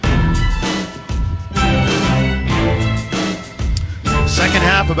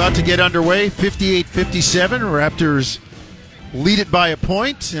half about to get underway. 58-57. Raptors lead it by a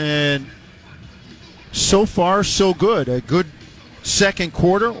point, and so far, so good. A good second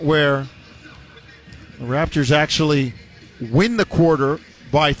quarter where the Raptors actually win the quarter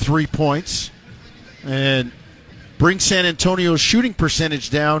by 3 points and bring San Antonio's shooting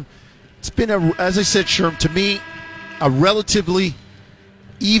percentage down. It's been, as I said, Sherm, to me, a relatively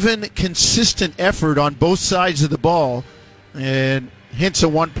even, consistent effort on both sides of the ball, and hence a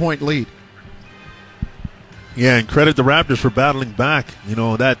 1 point lead. Yeah, and credit the Raptors for battling back. You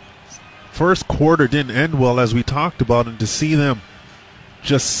know, that first quarter didn't end well, as we talked about, and to see them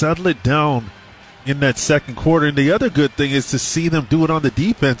just settle it down in that second quarter. And the other good thing is to see them do it on the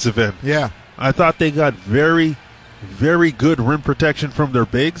defensive end. Yeah. I thought they got very, very good rim protection from their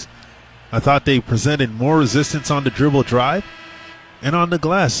bigs. I thought they presented more resistance on the dribble drive. And on the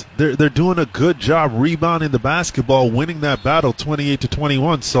glass, they're doing a good job rebounding the basketball, winning that battle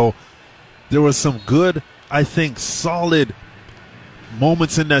 28-21. So there was some good, I think, solid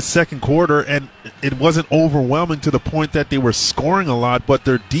moments in that second quarter, and it wasn't overwhelming to the point that they were scoring a lot, but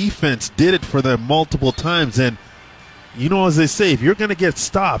their defense did it for them multiple times. And, you know, as they say, if you're going to get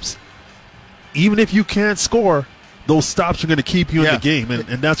stops, even if you can't score, those stops are going to keep you in the game,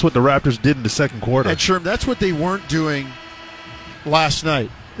 and that's what the Raptors did in the second quarter. And Sherm, that's what they weren't doing last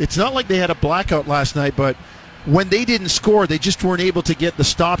night. It's not like they had a blackout last night, but when they didn't score, they just weren't able to get the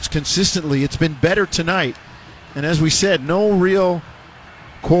stops consistently. It's been better tonight. And as we said, no real,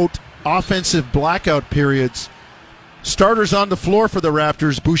 quote, offensive blackout periods. Starters on the floor for the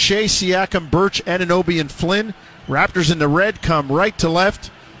Raptors: Boucher, Siakam, Birch, Anunoby, and Flynn. Raptors in the red come right to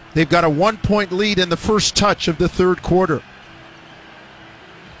left. They've got a 1 point lead in the first touch of the third quarter.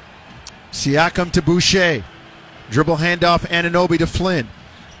 Siakam to Boucher. Dribble handoff, Anunoby to Flynn.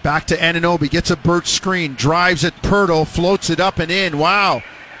 Back to Anunoby, gets a Birch screen, drives at Pirtle, floats it up and in. Wow,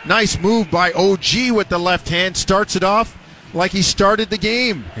 nice move by OG with the left hand. Starts it off like he started the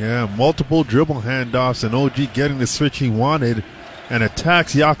game. Yeah, multiple dribble handoffs, and OG getting the switch he wanted, and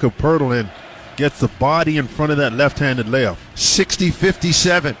attacks Jakob Pirtle and gets the body in front of that left-handed layup.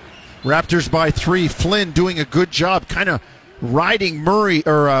 60-57. Raptors by 3. Flynn doing a good job, kind of riding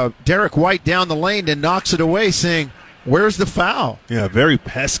Derek White down the lane, and knocks it away, saying, "Where's the foul?" Yeah, very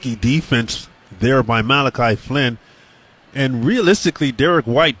pesky defense there by Malachi Flynn. And realistically, Derek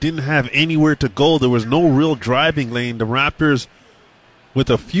White didn't have anywhere to go. There was no real driving lane. The Raptors, with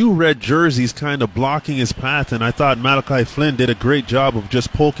a few red jerseys, kind of blocking his path, and I thought Malachi Flynn did a great job of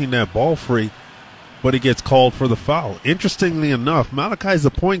just poking that ball free, but he gets called for the foul. Interestingly enough, Malachi's the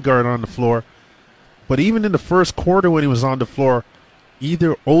point guard on the floor, but even in the first quarter when he was on the floor,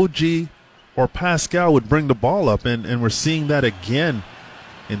 either OG or Pascal would bring the ball up, and we're seeing that again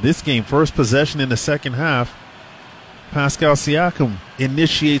in this game. First possession in the second half, Pascal Siakam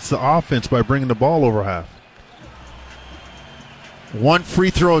initiates the offense by bringing the ball over half. One free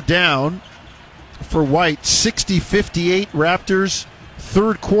throw down for White. 60-58 Raptors.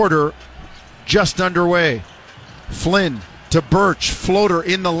 Third quarter just underway. Flynn to Birch. Floater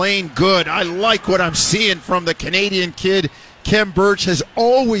in the lane. Good. I like what I'm seeing from the Canadian kid. Khem Birch has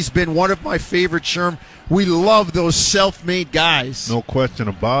always been one of my favorite, Sherm. We love those self-made guys. No question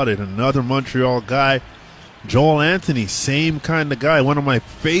about it. Another Montreal guy. Joel Anthony, same kind of guy. One of my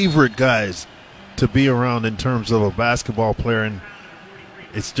favorite guys to be around in terms of a basketball player. And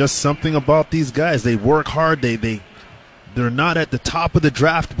it's just something about these guys. They work hard. They're not at the top of the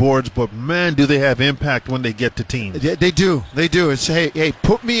draft boards, but, man, do they have impact when they get to teams. They do. They do. It's, hey,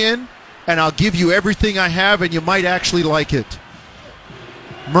 put me in, and I'll give you everything I have, and you might actually like it.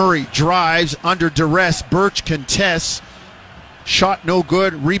 Murray drives under duress. Birch contests. Shot no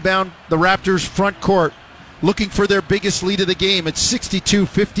good. Rebound the Raptors front court. Looking for their biggest lead of the game. It's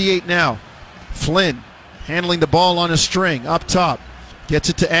 62-58 now. Flynn handling the ball on a string up top. Gets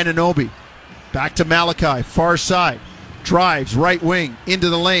it to Anunoby. Back to Malachi. Far side. Drives right wing into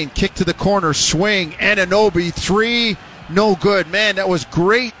the lane. Kick to the corner. Swing. Anunoby. Three. No good. Man, that was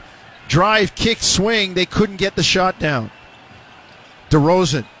great. Drive, kick, swing. They couldn't get the shot down.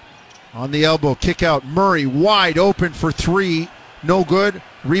 DeRozan on the elbow. Kick out. Murray wide open for three. No good.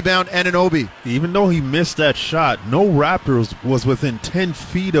 Rebound Anunoby. Even though he missed that shot, no Raptor was within 10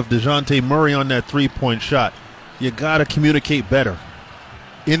 feet of DeJounte Murray on that three-point shot. You got to communicate better.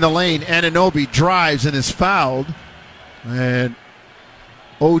 In the lane, Anunoby drives and is fouled. And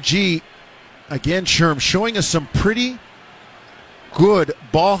OG, again, Sherm, showing us some pretty good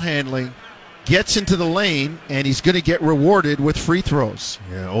ball handling. Gets into the lane, and he's going to get rewarded with free throws.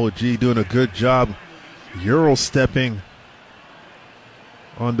 Yeah, OG doing a good job Euro-stepping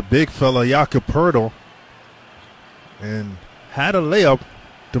on the big fella, Jakob Pirtle, and had a layup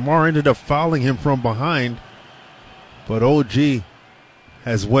DeMar ended up fouling him from behind, but OG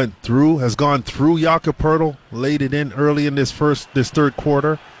has gone through Jakob Poeltl, laid it in early in this third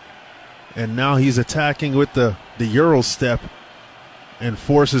quarter, and now he's attacking with the Euro step and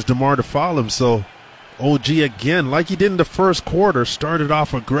forces DeMar to foul him. So OG again, like he did in the first quarter, started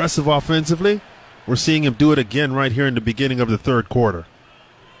off aggressive offensively. We're seeing him do it again right here in the beginning of the third quarter.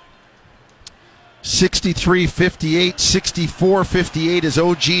 63-58, 64-58 as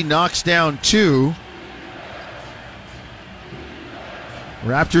OG knocks down two.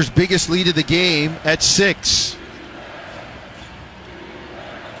 Raptors' biggest lead of the game at 6.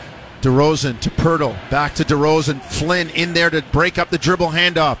 DeRozan to Poeltl, back to DeRozan. Flynn in there to break up the dribble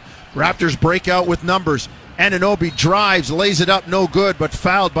handoff. Raptors break out with numbers. Anunoby drives, lays it up, no good, but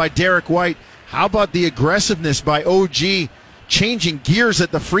fouled by Derek White. How about the aggressiveness by OG, changing gears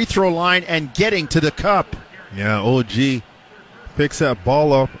at the free throw line and getting to the cup? Yeah, OG picks that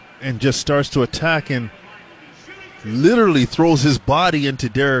ball up and just starts to attack and literally throws his body into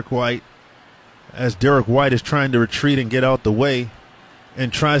Derek White as Derek White is trying to retreat and get out the way,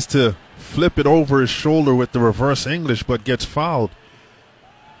 and tries to flip it over his shoulder with the reverse English, but gets fouled.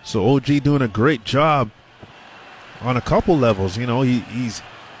 So OG doing a great job on a couple levels. You know, he's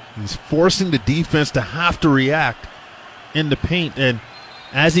forcing the defense to have to react in the paint, and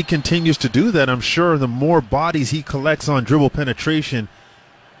as he continues to do that, I'm sure the more bodies he collects on dribble penetration,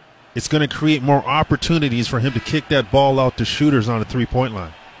 it's going to create more opportunities for him to kick that ball out to shooters on the three-point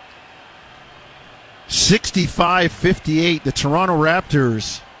line. 65-58, the Toronto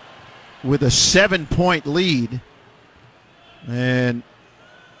Raptors with a 7-point lead. And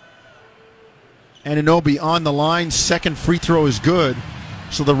Anunoby on the line, second free throw is good.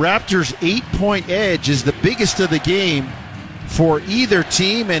 So the Raptors' 8-point edge is the biggest of the game for either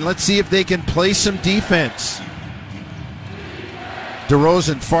team, and let's see if they can play some defense.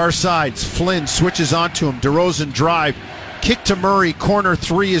 DeRozan far sides, Flynn switches onto him. DeRozan drive, kick to Murray, corner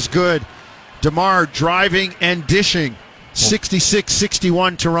three is good. DeMar driving and dishing.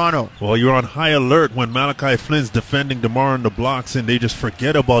 66-61 Toronto. Well, you're on high alert when Malachi Flynn's defending DeMar on the blocks, and they just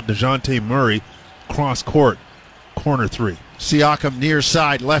forget about DeJounte Murray. Cross court, corner three. Siakam near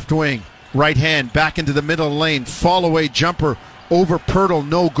side, left wing, right hand, back into the middle lane. Fall away jumper over Poeltl,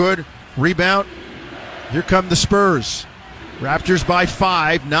 no good. Rebound. Here come the Spurs. Raptors by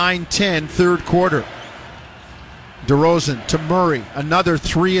 5, 9-10, third quarter. DeRozan to Murray. Another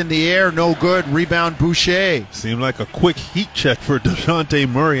three in the air, no good. Rebound Boucher. Seemed like a quick heat check for DeJounte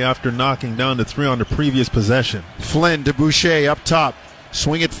Murray after knocking down the three on the previous possession. Flynn to Boucher up top.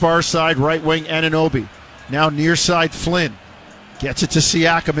 Swing it far side, right wing Anunoby. Now near side Flynn. Gets it to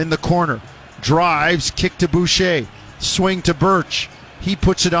Siakam in the corner. Drives, kick to Boucher. Swing to Birch. He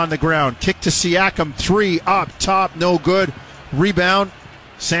puts it on the ground. Kick to Siakam, three up top, no good. Rebound,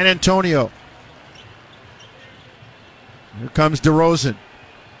 San Antonio. Here comes DeRozan.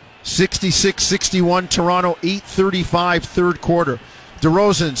 66-61 Toronto, 8:35 third quarter.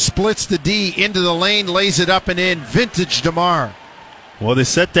 DeRozan splits the D into the lane, lays it up and in. Vintage DeMar. Well, they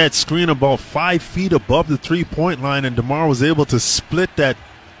set that screen about 5 feet above the three-point line, and DeMar was able to split that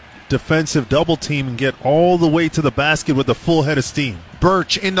defensive double team and get all the way to the basket with a full head of steam.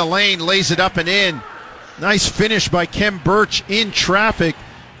 Birch in the lane, lays it up and in. Nice finish by Kem Birch in traffic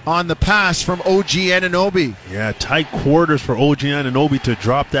on the pass from OG Anunoby. Yeah, tight quarters for OG Anunoby to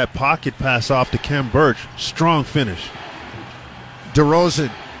drop that pocket pass off to Kem Birch. Strong finish. DeRozan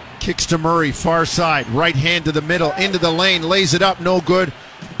kicks to Murray, far side, right hand to the middle, into the lane, lays it up, no good.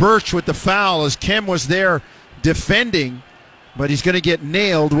 Birch with the foul as Kem was there defending, but he's going to get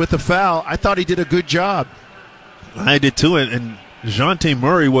nailed with the foul. I thought he did a good job. I did too, and DeJounte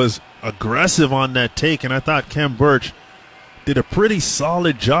Murray was aggressive on that take, and I thought Kem Birch did a pretty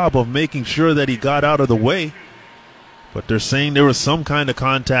solid job of making sure that he got out of the way. But they're saying there was some kind of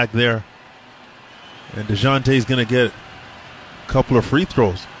contact there, and DeJounte's going to get a couple of free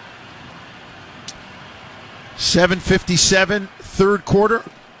throws. 7:57, third quarter.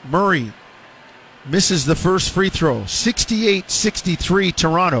 Murray misses the first free throw. 68-63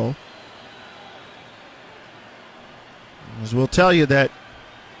 Toronto. As we'll tell you that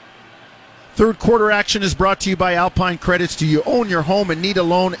third quarter action is brought to you by Alpine Credits. Do you own your home and need a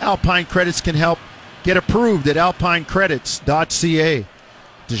loan? Alpine Credits can help. Get approved at alpinecredits.ca.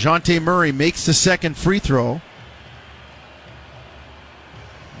 DeJounte Murray makes the second free throw.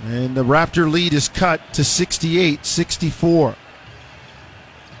 And the Raptor lead is cut to 68-64.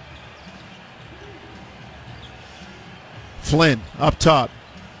 Flynn up top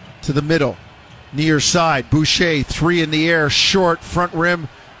to the middle. Near side. Boucher, three in the air, short, front rim.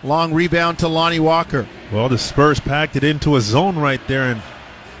 Long rebound to Lonnie Walker. Well, the Spurs packed it into a zone right there, and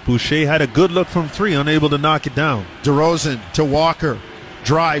Boucher had a good look from three, unable to knock it down. DeRozan to Walker.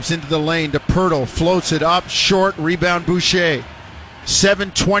 Drives into the lane to Pirtle. Floats it up. Short. Rebound Boucher.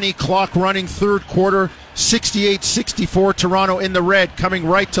 7:20 clock running third quarter. 68-64 Toronto in the red. Coming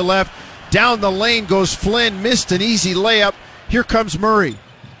right to left. Down the lane goes Flynn. Missed an easy layup. Here comes Murray.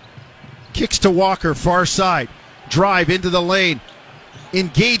 Kicks to Walker. Far side. Drive into the lane.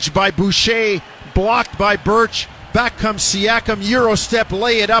 Engaged by Boucher. Blocked by Birch. Back comes Siakam. Euro step.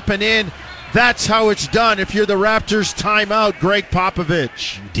 Lay it up and in. That's how it's done if you're the Raptors. Timeout, Greg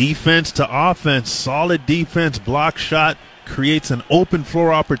Popovich. Defense to offense. Solid defense. Block shot. Creates an open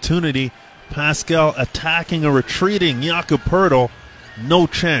floor opportunity. Pascal attacking or retreating. Jakob Poeltl, no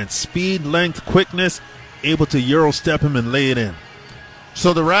chance. Speed, length, quickness, able to Euro step him and lay it in.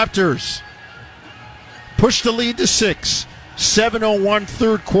 So the Raptors push the lead to 6. 7:01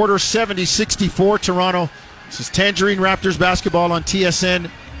 third quarter, 70-64 Toronto. This is Tangerine Raptors basketball on TSN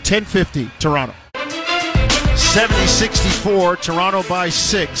 1050 Toronto. 70-64 Toronto by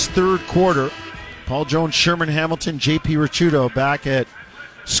 6 third quarter. Paul Jones, Sherman Hamilton, JP Ricciuto back at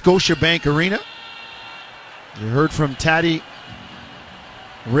Scotiabank Arena. You heard from Taddy,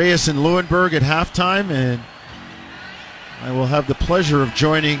 Reyes, and Leuenberg at halftime, and I will have the pleasure of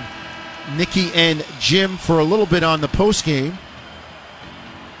joining Nikki and Jim for a little bit on the postgame.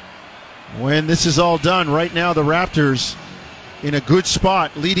 When this is all done, right now the Raptors in a good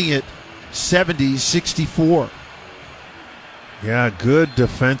spot, leading it 70-64. Yeah, good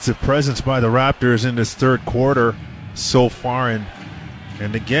defensive presence by the Raptors in this third quarter so far, and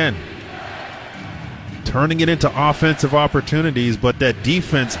again, turning it into offensive opportunities, but that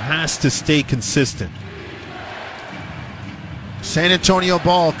defense has to stay consistent. San Antonio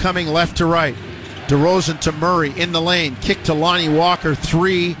ball coming left to right. DeRozan to Murray in the lane. Kick to Lonnie Walker.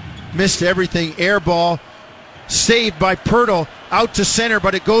 3. Missed everything. Air ball. Saved by Poeltl. Out to center,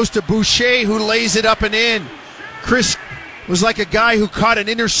 but it goes to Boucher, who lays it up and in. Chris was like a guy who caught an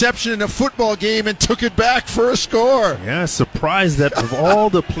interception in a football game and took it back for a score. Yeah, surprised that of all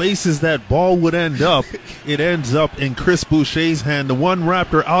the places that ball would end up, it ends up in Chris Boucher's hand, the one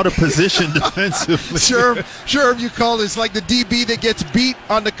Raptor out of position defensively. Sure, you call this like the DB that gets beat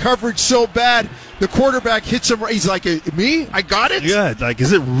on the coverage so bad, the quarterback hits him. He's like, me? I got it? Yeah, like,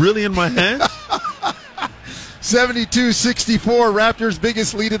 is it really in my hand? 72-64, Raptors'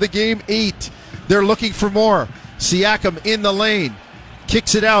 biggest lead of the game, 8. They're looking for more. Siakam in the lane.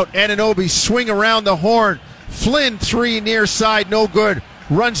 Kicks it out. Anunoby swing around the horn. Flynn 3 near side, no good.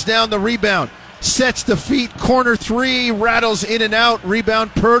 Runs down the rebound. Sets the feet. Corner 3. Rattles in and out.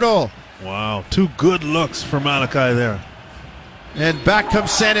 Rebound Poeltl. Wow, 2 good looks for Malachi there. And back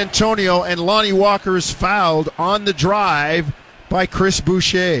comes San Antonio, and Lonnie Walker is fouled on the drive by Chris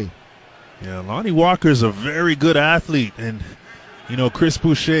Boucher. Yeah, Lonnie Walker is a very good athlete. And, Chris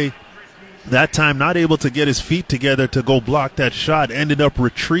Boucher, that time not able to get his feet together to go block that shot, ended up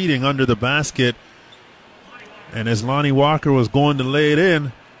retreating under the basket. And as Lonnie Walker was going to lay it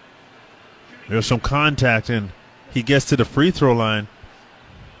in, there's some contact, and he gets to the free throw line.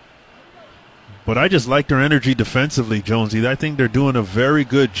 But I just like their energy defensively, Jonesy. I think they're doing a very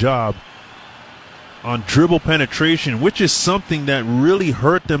good job on dribble penetration, which is something that really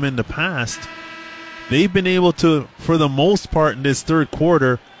hurt them in the past. They've been able to, for the most part in this third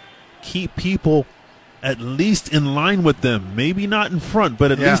quarter, keep people at least in line with them. Maybe not in front,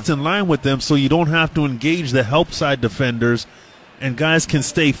 but at least in line with them, so you don't have to engage the help side defenders, and guys can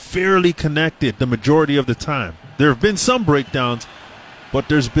stay fairly connected the majority of the time. There have been some breakdowns, but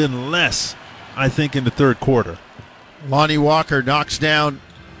there's been less, I think, in the third quarter. Lonnie Walker knocks down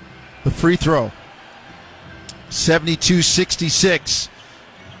the free throw. 72-66.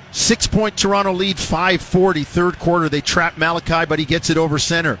 6-point Toronto lead, 5:40. Third quarter, they trap Malachi, but he gets it over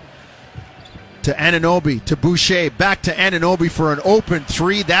center. To Anunoby, to Boucher, back to Anunoby for an open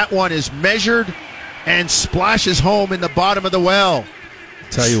 3. That one is measured and splashes home in the bottom of the well.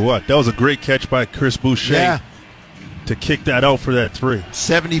 Tell you what, that was a great catch by Chris Boucher to kick that out for that 3.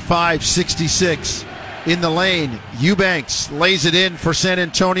 75-66 in the lane. Eubanks lays it in for San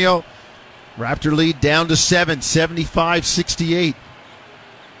Antonio. Raptor lead down to 7, 75-68.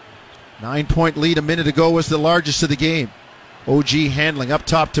 9-point lead a minute ago was the largest of the game. OG handling up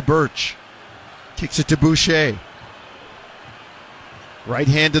top to Birch. Kicks it to Boucher. Right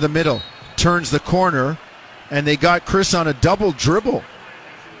hand to the middle. Turns the corner, and they got Chris on a double dribble.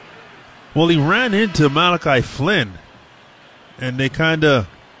 Well, he ran into Malachi Flynn, and they kind of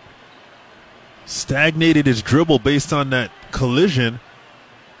stagnated his dribble based on that collision.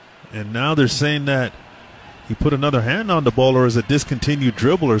 And now they're saying that he put another hand on the ball or is a discontinued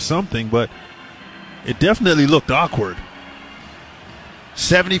dribble or something, but it definitely looked awkward.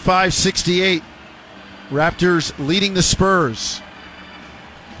 75-68. Raptors leading the Spurs.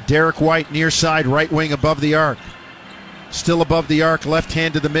 Derek White near side, right wing above the arc. Still above the arc, left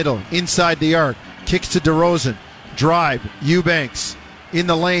hand to the middle. Inside the arc, kicks to DeRozan. Drive, Eubanks in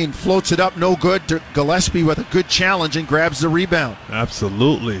the lane, floats it up, no good. Gillespie with a good challenge and grabs the rebound.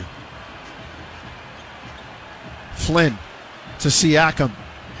 Absolutely. Flynn to Siakam.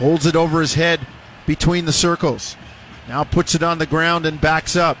 Holds it over his head between the circles. Now puts it on the ground and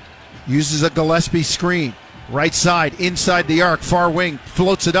backs up. Uses a Gillespie screen. Right side, inside the arc, far wing.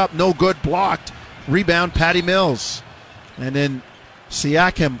 Floats it up, no good, blocked. Rebound, Patty Mills. And then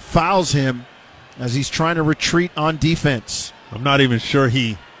Siakam fouls him as he's trying to retreat on defense. I'm not even sure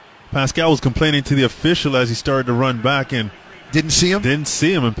Pascal was complaining to the official as he started to run back and didn't see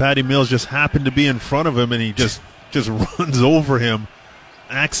him, and Patty Mills just happened to be in front of him, and he just runs over him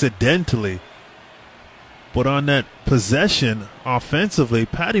accidentally. But on that possession, offensively,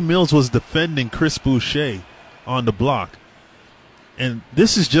 Patty Mills was defending Chris Boucher on the block. And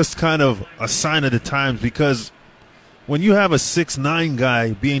this is just kind of a sign of the times, because when you have a 6'9"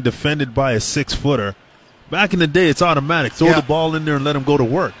 guy being defended by a 6-footer, back in the day, it's automatic. Throw the ball in there and let him go to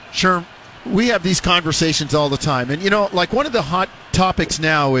work. Sure. We have these conversations all the time. And, like one of the hot topics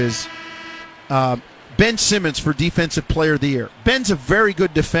now is Ben Simmons for Defensive Player of the Year. Ben's a very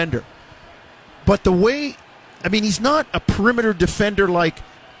good defender. But he's not a perimeter defender like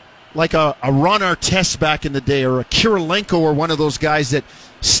a Ron Artest back in the day, or a Kirilenko, or one of those guys that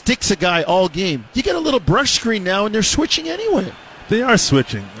sticks a guy all game. You get a little brush screen now, and they're switching anyway. They are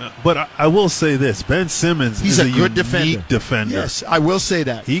switching, but I will say this: Ben Simmons is a good defender. Yes, I will say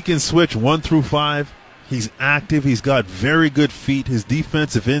that. He can switch 1 through 5. He's active. He's got very good feet. His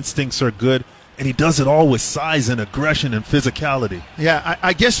defensive instincts are good, and he does it all with size and aggression and physicality. Yeah,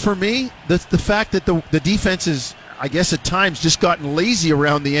 I guess for me, the fact that the defense is, I guess at times, just gotten lazy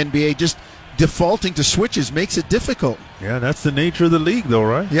around the NBA, just defaulting to switches, makes it difficult. Yeah, that's the nature of the league, though,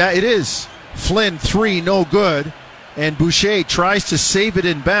 right? Yeah, it is. Flynn, 3, no good. And Boucher tries to save it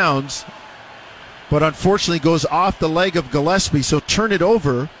in bounds, but unfortunately goes off the leg of Gillespie. So turn it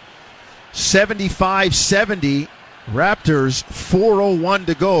over. 75-70. Raptors, 4:01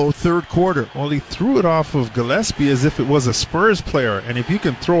 to go, third quarter. Well, he threw it off of Gillespie as if it was a Spurs player. And if you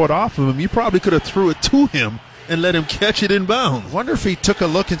can throw it off of him, you probably could have threw it to him and let him catch it in bounds. Wonder if he took a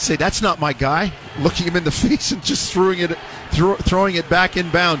look and said, "That's not my guy," looking him in the face and just throwing it back in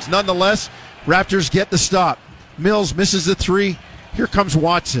bounds. Nonetheless, Raptors get the stop. Mills misses the 3. Here comes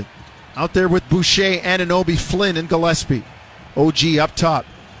Watson. Out there with Boucher, Anunoby, Flynn, and Gillespie. OG up top.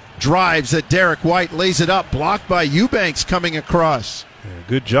 Drives at Derek White, lays it up. Blocked by Eubanks coming across. Yeah,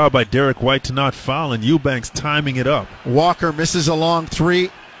 good job by Derek White to not foul, and Eubanks timing it up. Walker misses a long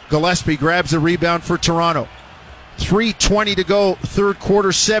 3. Gillespie grabs the rebound for Toronto. 3:20 to go, third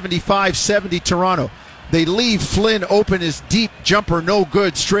quarter, 75-70 Toronto. They leave Flynn open. His deep jumper, no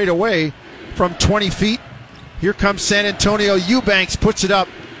good, straight away from 20 feet. Here comes San Antonio. Eubanks puts it up.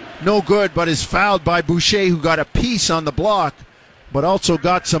 No good, but is fouled by Boucher, who got a piece on the block, but also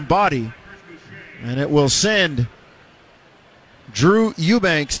got some body. And it will send Drew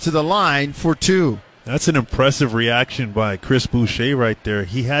Eubanks to the line for 2. That's an impressive reaction by Chris Boucher right there.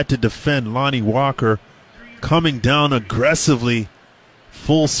 He had to defend Lonnie Walker coming down aggressively,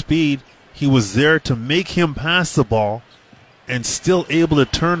 full speed. He was there to make him pass the ball and still able to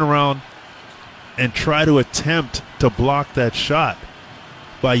turn around and try to attempt to block that shot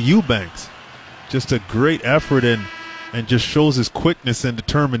by Eubanks. Just a great effort and just shows his quickness and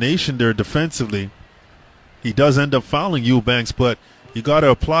determination there defensively. He does end up fouling Eubanks, but you got to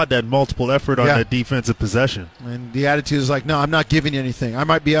applaud that multiple effort on that defensive possession. And the attitude is like, no, I'm not giving you anything. I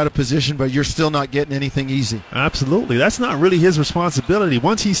might be out of position, but you're still not getting anything easy. Absolutely. That's not really his responsibility.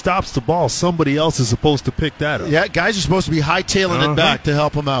 Once he stops the ball, somebody else is supposed to pick that up. Yeah, guys are supposed to be hightailing it back to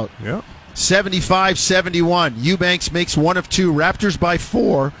help him out. Yeah. 75-71. Eubanks makes 1 of 2. Raptors by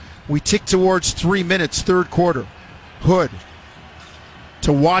 4. We tick towards 3 minutes, third quarter. Hood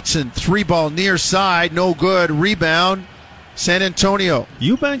to Watson. 3-ball near side. No good. Rebound. San Antonio.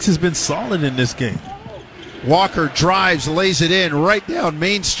 Eubanks has been solid in this game. Walker drives, lays it in right down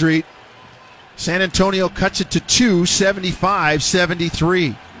Main Street. San Antonio cuts it to 2,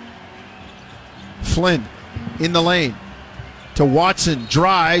 75-73. Flynn in the lane to Watson,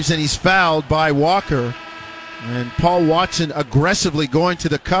 drives, and he's fouled by Walker. And Paul Watson aggressively going to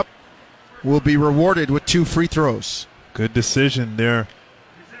the cup will be rewarded with 2 free throws. Good decision there.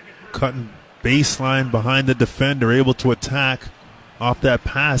 Cutting baseline behind the defender, able to attack off that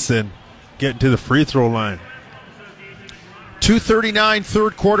pass and get to the free throw line. 2:39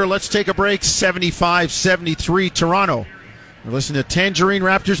 third quarter. Let's take a break. 75-73 Toronto. We're listening to Tangerine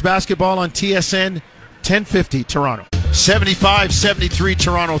Raptors basketball on TSN 1050 Toronto. 75-73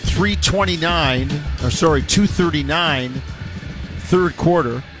 Toronto, 239, third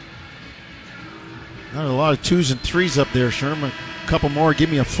quarter. Not a lot of twos and threes up there, Sherman. A couple more, give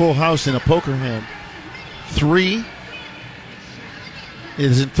me a full house in a poker hand. 3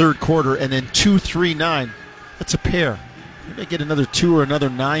 is in third quarter, and then 2-3-9. That's a pair. Maybe I get another 2 or another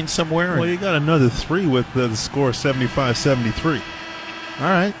 9 somewhere. Well, you got another 3 with the score 75-73. All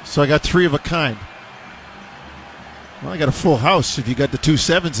right, so I got 3 of a kind. Well, I got a full house if you got the 2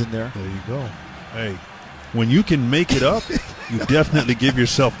 7s in there. There you go. Hey, when you can make it up, you definitely give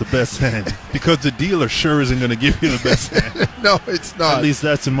yourself the best hand, because the dealer sure isn't going to give you the best hand. No, it's not. At least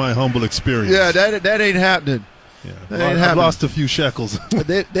that's in my humble experience. Yeah, that ain't happening. Yeah. That Well, ain't I've happening. lost a few shekels.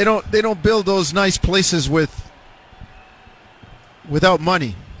 they don't build those nice places without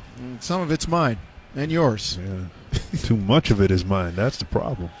money. Some of it's mine and yours. Yeah. Too much of it is mine. That's the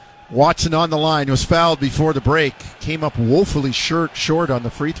problem. Watson on the line was fouled before the break. Came up woefully short on the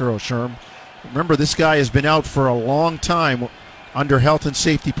free throw, Sherm. Remember, this guy has been out for a long time under health and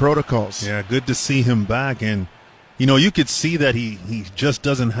safety protocols. Yeah, good to see him back. And, you could see that he just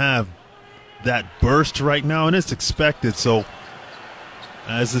doesn't have that burst right now, and it's expected. So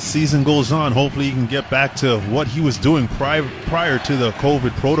as the season goes on, hopefully he can get back to what he was doing prior to the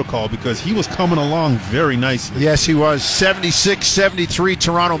COVID protocol, because he was coming along very nicely. Yes, he was. 76-73,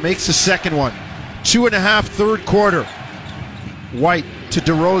 Toronto makes the second one. 2.5 third quarter. White to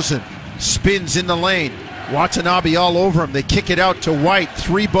DeRozan. Spins in the lane. Watanabe all over him. They kick it out to White.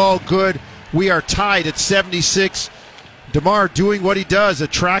 3-ball good. We are tied at 76. DeMar doing what he does.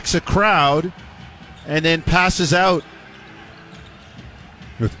 Attracts a crowd and then passes out.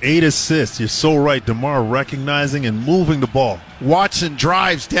 With 8 assists, you're so right. DeMar recognizing and moving the ball. Watson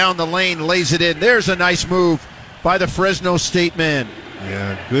drives down the lane, lays it in. There's a nice move by the Fresno State man.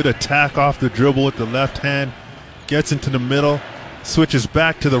 Yeah, good attack off the dribble with the left hand. Gets into the middle. Switches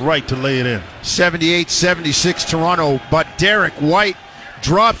back to the right to lay it in. 78-76 Toronto, but Derek White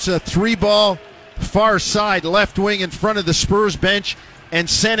drops a 3-ball far side left wing in front of the Spurs bench, and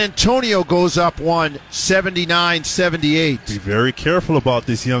San Antonio goes up one, 79-78. Be very careful about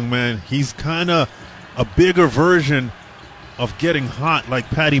this young man. He's kind of a bigger version of getting hot, like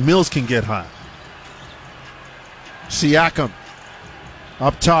Patty Mills can get hot. Siakam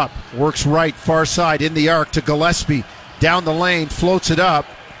up top, works right, far side in the arc to Gillespie. Down the lane, floats it up.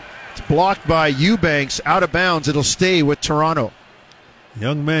 It's blocked by Eubanks, out of bounds. It'll stay with Toronto.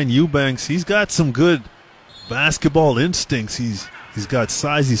 Young man Eubanks, he's got some good basketball instincts. He's got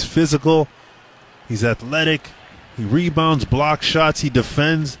size, he's physical, he's athletic, he rebounds, blocks shots, he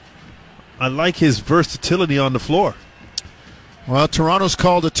defends. I like his versatility on the floor. Well, Toronto's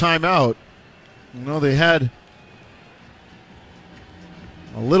called a timeout. They had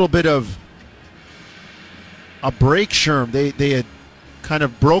a little bit of a break, Sherm. They had kind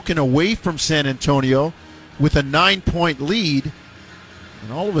of broken away from San Antonio with a 9-point lead,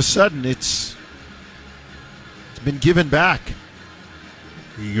 and all of a sudden it's been given back.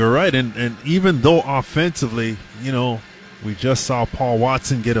 You're right, and even though offensively, we just saw Paul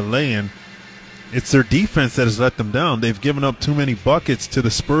Watson get a lay-in, it's their defense that has let them down. They've given up too many buckets to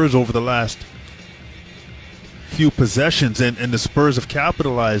the Spurs over the last few possessions, and the Spurs have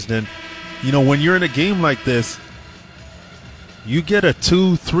capitalized. And when you're in a game like this, you get a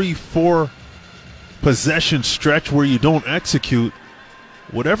 2, 3, 4 possession stretch where you don't execute,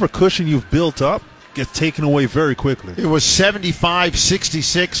 whatever cushion you've built up gets taken away very quickly. It was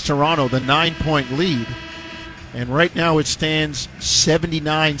 75-66 Toronto, the 9-point lead. And right now it stands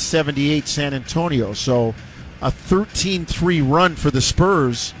 79-78 San Antonio. So a 13-3 run for the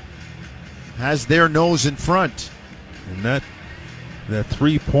Spurs has their nose in front. And that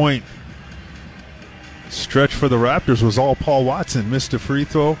 3-point stretch for the Raptors was all Paul Watson. Missed a free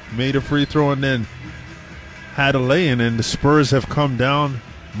throw, made a free throw, and then had a lay-in. And the Spurs have come down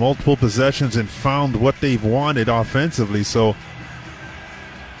multiple possessions and found what they've wanted offensively. So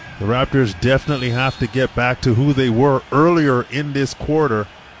the Raptors definitely have to get back to who they were earlier in this quarter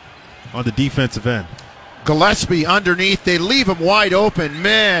on the defensive end. Gillespie underneath. They leave him wide open.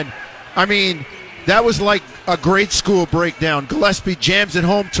 Man, I mean, that was like a grade school breakdown. Gillespie jams it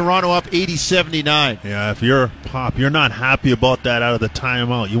home. Toronto up 80-79. Yeah, if you're Pop, you're not happy about that out of the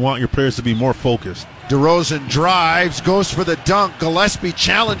timeout. You want your players to be more focused. DeRozan drives, goes for the dunk. Gillespie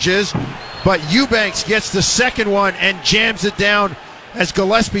challenges, but Eubanks gets the second one and jams it down as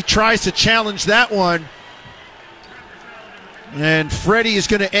Gillespie tries to challenge that one. And Freddie is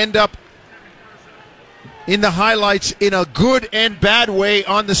going to end up in the highlights in a good and bad way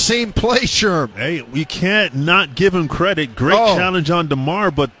on the same play, Sherm. Hey, we can't not give him credit. Great challenge on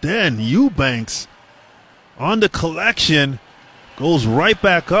DeMar, but then Eubanks on the collection goes right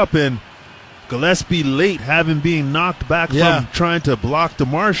back up, and Gillespie late, having been knocked back from trying to block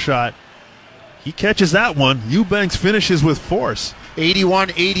DeMar's shot. He catches that one. Eubanks finishes with force.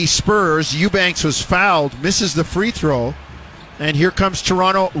 81-80 Spurs. Eubanks was fouled, misses the free throw, and here comes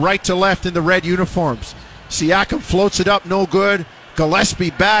Toronto right to left in the red uniforms. Siakam floats it up, no good.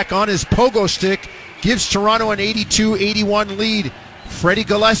 Gillespie back on his pogo stick, gives Toronto an 82-81 lead. Freddie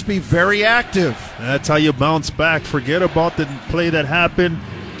Gillespie very active. That's how you bounce back. Forget about the play that happened.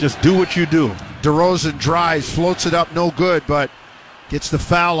 Just do what you do. DeRozan drives, floats it up, no good, but gets the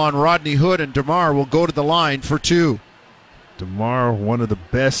foul on Rodney Hood, and DeMar will go to the line for two. DeMar, one of the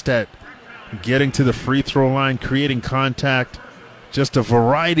best at getting to the free throw line, creating contact, just a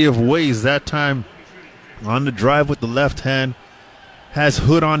variety of ways. That time on the drive with the left hand, has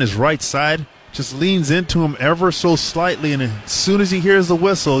Hood on his right side, just leans into him ever so slightly, and as soon as he hears the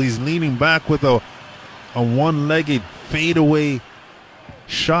whistle, he's leaning back with a one-legged fadeaway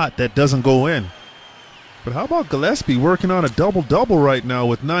shot that doesn't go in. But how about Gillespie working on a double-double right now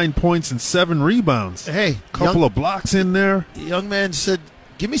with 9 points and 7 rebounds? Hey, couple of blocks in there. The young man said,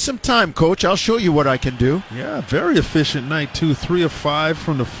 give me some time, coach. I'll show you what I can do. Yeah, very efficient night, too. 3 of 5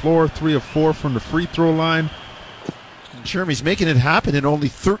 from the floor, 3 of 4 from the free throw line. And Shermie's making it happen in only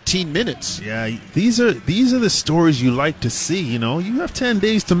 13 minutes. Yeah, these are the stories you like to see, you know. You have 10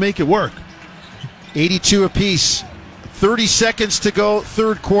 days to make it work. 82 apiece. 30 seconds to go,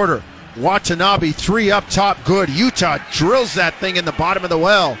 third quarter. Watanabe, 3 up top, good. Utah drills that thing in the bottom of the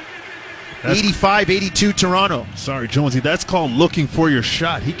well. 85-82 Toronto. Sorry, Jonesy, that's called looking for your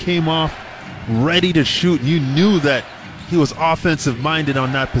shot. He came off ready to shoot. You knew that he was offensive-minded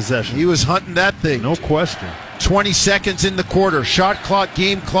on that possession. He was hunting that thing. No question. 20 seconds in the quarter. Shot clock,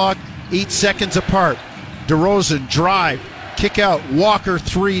 game clock, 8 seconds apart. DeRozan, drive, kick out. Walker,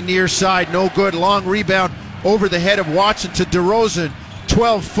 3 near side, no good. Long rebound over the head of Watson to DeRozan.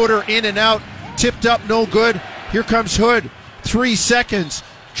 12-footer in and out, tipped up, no good. Here comes Hood, 3 seconds,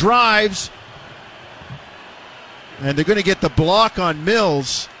 drives, and they're going to get the block on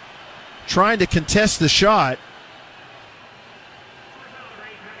Mills, trying to contest the shot.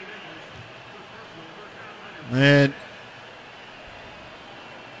 And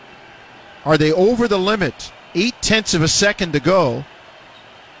are they over the limit? 0.8 of a second to go.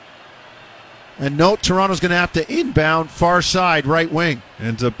 And note, Toronto's going to have to inbound far side right wing.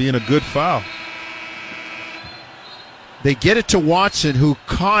 Ends up being a good foul. They get it to Watson, who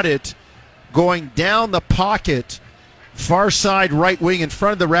caught it going down the pocket, far side right wing in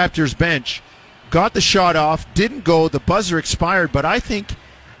front of the Raptors bench. Got the shot off, didn't go, the buzzer expired, but I think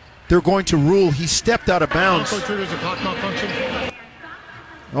they're going to rule he stepped out of bounds.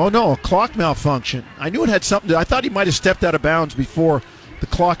 Oh no, a clock malfunction. I knew it had something to, I thought he might have stepped out of bounds before the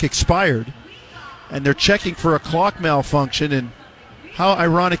clock expired. And they're checking for a clock malfunction. And how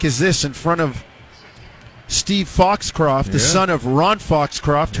ironic is this in front of Steve Foxcroft, the son of Ron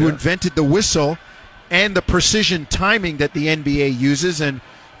Foxcroft, who invented the whistle and the precision timing that the NBA uses. And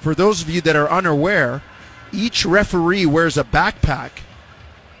for those of you that are unaware, each referee wears a backpack.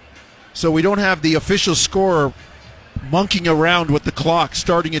 So we don't have the official scorer monkeying around with the clock,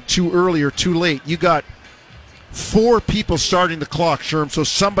 starting it too early or too late. You got 4 people starting the clock, Sherm, so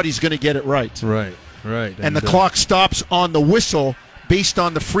somebody's going to get it right. Right. And the clock stops on the whistle based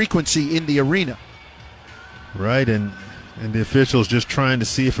on the frequency in the arena. Right, and the officials just trying to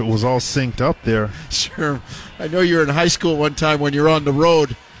see if it was all synced up there. Sure. I know you were in high school one time when you're on the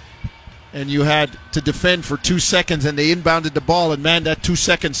road and you had to defend for 2 seconds and they inbounded the ball, and man, that 2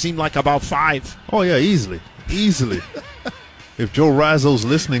 seconds seemed like about 5. Oh, yeah, easily. If Joe Razzo's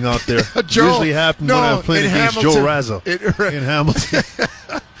listening out there, Joe, usually happens when I'm playing against Hamilton. Joe Razzo in Hamilton.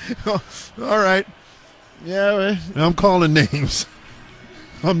 All right. Yeah. I'm calling names.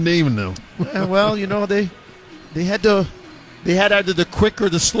 I'm naming them. Well, you know, they had either the quick or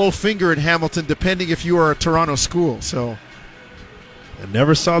the slow finger in Hamilton, depending if you are a Toronto school. So I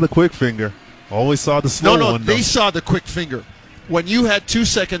never saw the quick finger. Always saw the slow one. No, they saw the quick finger. When you had 2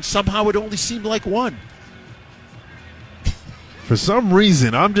 seconds, somehow it only seemed like 1. For some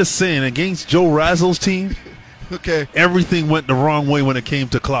reason, I'm just saying, against Joe Razzo's team, okay, everything went the wrong way when it came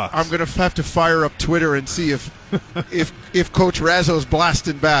to clocks. I'm going to have to fire up Twitter and see if Coach Razzo's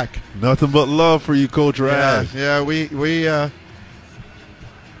blasting back. Nothing but love for you, Coach Raz. Yeah, we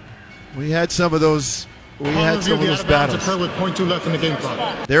had some of those. We had some of those battles. With 0.2 left in the game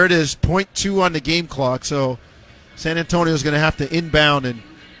clock. There it is, 0.2 on the game clock. So San Antonio's going to have to inbound, and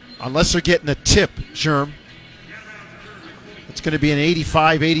unless they're getting a tip, Sherm. It's going to be an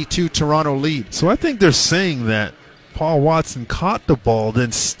 85-82 Toronto lead. So I think they're saying that Paul Watson caught the ball,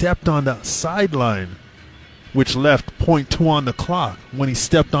 then stepped on the sideline, which left .2 on the clock when he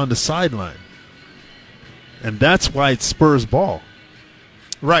stepped on the sideline. And that's why it's Spurs ball.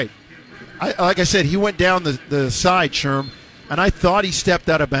 Right. Like I said, he went down the side, Sherm, and I thought he stepped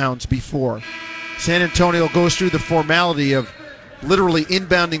out of bounds before. San Antonio goes through the formality of literally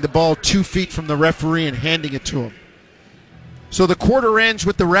inbounding the ball 2 feet from the referee and handing it to him. So the quarter ends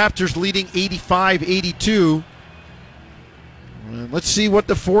with the Raptors leading 85-82. And let's see what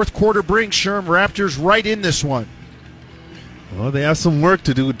the fourth quarter brings, Sherm. Raptors right in this one. Well, they have some work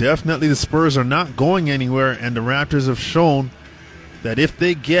to do. Definitely the Spurs are not going anywhere, and the Raptors have shown that if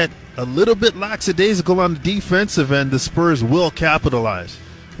they get a little bit lackadaisical on the defensive end, the Spurs will capitalize.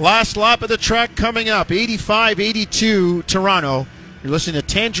 Last lap of the track coming up, 85-82 Toronto. You're listening to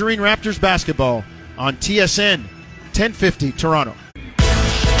Tangerine Raptors basketball on TSN 1050 Toronto.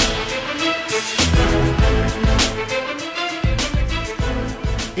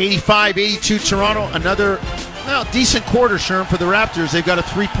 $85-82 Toronto. Another decent quarter, Sherm, for the Raptors. They've got a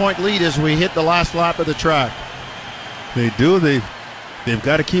 3-point lead as we hit the last lap of the track. They do. They've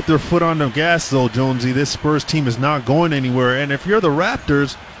got to keep their foot on the gas, though, Jonesy. This Spurs team is not going anywhere. And if you're the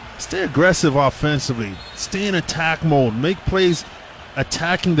Raptors, stay aggressive offensively. Stay in attack mode. Make plays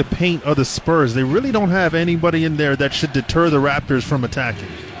attacking the paint of the Spurs. They really don't have anybody in there that should deter the Raptors from attacking.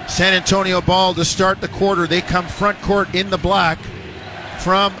 San Antonio ball to start the quarter. They come front court in the black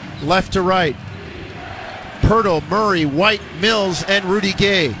from left to right. Pirtle, Murray, White, Mills, and Rudy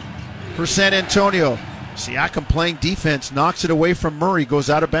Gay for San Antonio. Siakam playing defense, knocks it away from Murray, goes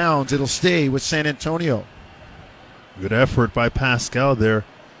out of bounds. It'll stay with San Antonio. Good effort by Pascal there,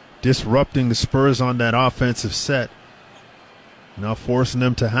 disrupting the Spurs on that offensive set. Now forcing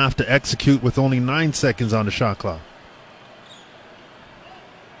them to have to execute with only 9 seconds on the shot clock.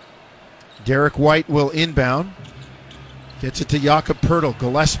 Derek White will inbound. Gets it to Jakob Pirtle.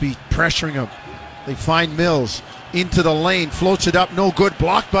 Gillespie pressuring him. They find Mills into the lane. Floats it up. No good.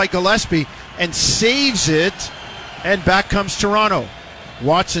 Blocked by Gillespie. And saves it. And back comes Toronto.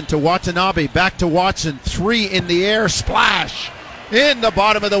 Watson to Watanabe. Back to Watson. 3 in the air. Splash. In the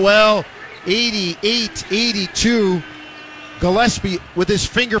bottom of the well. 88-82. Gillespie with his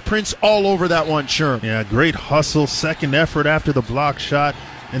fingerprints all over that one, Sherm. Yeah, great hustle. Second effort after the block shot.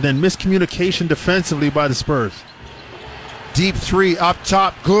 And then miscommunication defensively by the Spurs. Deep 3 up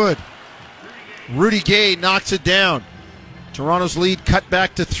top. Good. Rudy Gay knocks it down. Toronto's lead cut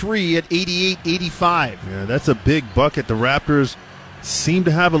back to 3 at 88-85. Yeah, that's a big bucket. The Raptors seem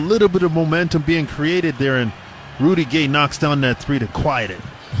to have a little bit of momentum being created there, and Rudy Gay knocks down that 3 to quiet it.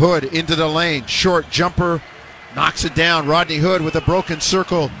 Hood into the lane. Short jumper. Knocks it down. Rodney Hood with a broken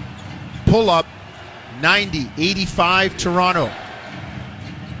circle. Pull up. 90-85 Toronto.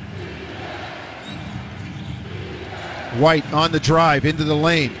 White on the drive into the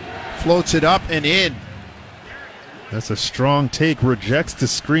lane. Floats it up and in. That's a strong take. Rejects the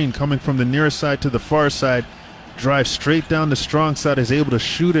screen coming from the near side to the far side. Drives straight down the strong side. Is able to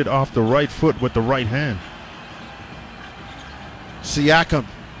shoot it off the right foot with the right hand. Siakam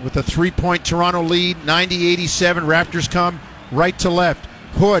with a 3-point Toronto lead. 90-87. Raptors come right to left.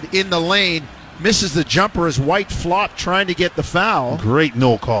 Hood in the lane. Misses the jumper as White flopped trying to get the foul. Great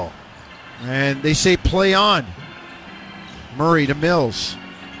no call. And they say play on. Murray to Mills.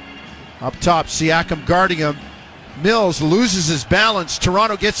 Up top, Siakam guarding him. Mills loses his balance.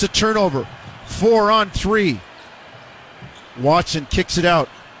 Toronto gets a turnover. 4 on 3. Watson kicks it out.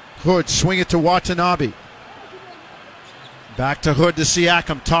 Hood swing it to Watanabe. Back to Hood to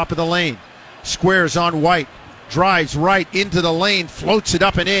Siakam, top of the lane. Squares on White. Drives right into the lane. Floats it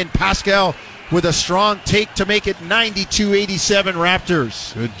up and in. Pascal with a strong take to make it 92-87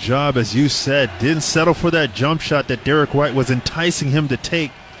 Raptors. Good job, as you said. Didn't settle for that jump shot that Derek White was enticing him to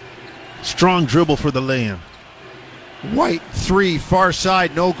take. Strong dribble for the lay-in. White 3, far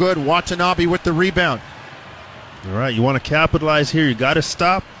side, no good. Watanabe with the rebound. All right, you want to capitalize here. You got to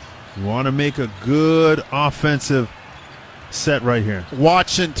stop. You want to make a good offensive set right here.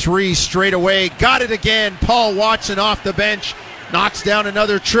 Watson 3 straight away. Got it again. Paul Watson off the bench. Knocks down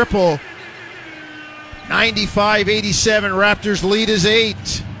another triple. 95-87. Raptors lead is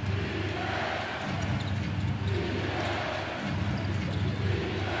 8.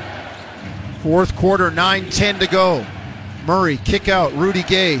 Fourth quarter, 9:10 to go. Murray, kick out. Rudy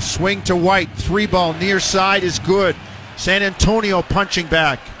Gay, swing to White. 3 ball near side is good. San Antonio punching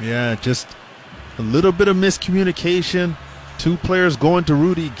back. Yeah, just a little bit of miscommunication. 2 players going to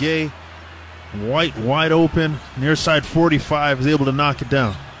Rudy Gay. White wide open. Near side 45 is able to knock it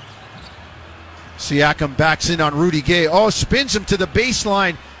down. Siakam backs in on Rudy Gay. Oh, spins him to the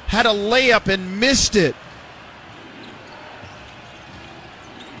baseline. Had a layup and missed it.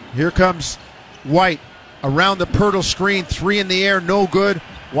 Here comes White around the Pirtle screen. 3 in the air, no good.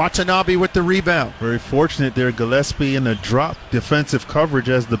 Watanabe with the rebound. Very fortunate there. Gillespie in a drop defensive coverage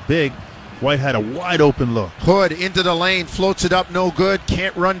as the big. White had a wide open look. Hood into the lane, floats it up, no good.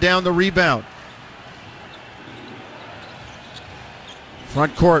 Can't run down the rebound.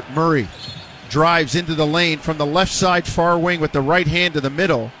 Front court, Murray drives into the lane from the left side far wing with the right hand to the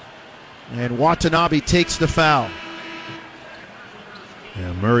middle. And Watanabe takes the foul.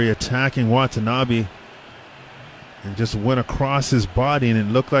 Yeah, Murray attacking Watanabe and just went across his body, and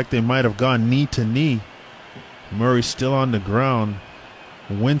it looked like they might have gone knee to knee. Murray still on the ground,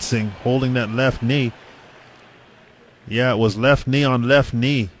 wincing, holding that left knee. Yeah, it was left knee on left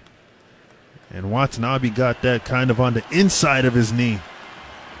knee. And Watanabe got that kind of on the inside of his knee.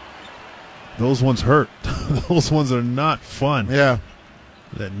 Those ones hurt. Those ones are not fun. Yeah.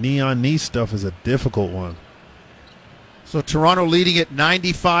 That knee-on-knee stuff is a difficult one. So Toronto leading it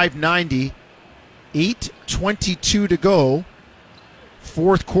 95-90. 8:22 to go.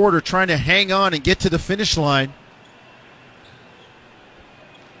 Fourth quarter, trying to hang on and get to the finish line.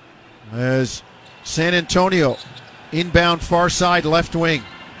 As San Antonio inbound far side left wing.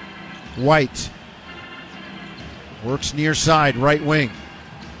 White works near side right wing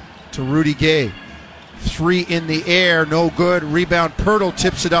to Rudy Gay. 3 in the air, no good. Rebound, Pirtle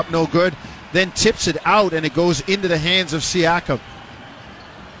tips it up, no good. Then tips it out, and it goes into the hands of Siakam.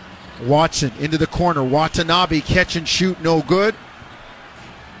 Watson into the corner. Watanabe catch and shoot, no good.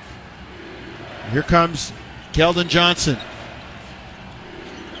 Here comes Keldon Johnson.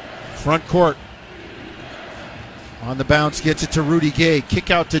 Front court. On the bounce, gets it to Rudy Gay. Kick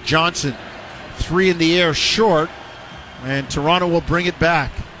out to Johnson. 3 in the air, short. And Toronto will bring it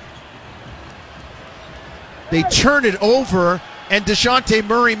back. They turn it over, and DeJounte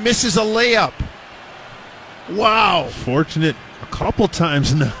Murray misses a layup. Wow. Fortunate a couple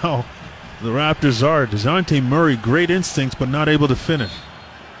times now. The Raptors are. DeJounte Murray, great instincts, but not able to finish.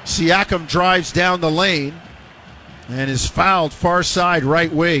 Siakam drives down the lane and is fouled far side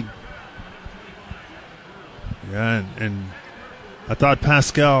right wing. Yeah, and I thought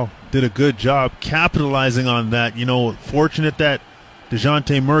Pascal did a good job capitalizing on that. You know, fortunate that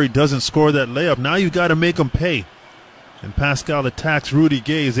DeJounte Murray doesn't score that layup. Now you got to make him pay. And Pascal attacks Rudy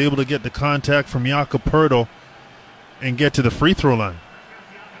Gay, is able to get the contact from Jakob Poeltl and get to the free throw line.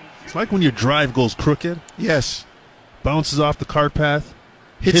 It's like when your drive goes crooked. Yes. Bounces off the cart path,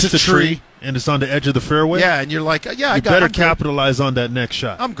 Hits the tree, and it's on the edge of the fairway. Yeah, and you're like, yeah, you better capitalize on that next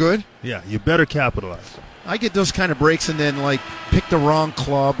shot. I'm good. Yeah, you better capitalize. I get those kind of breaks and then like pick the wrong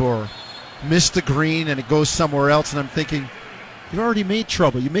club or miss the green and it goes somewhere else, and I'm thinking, you've already made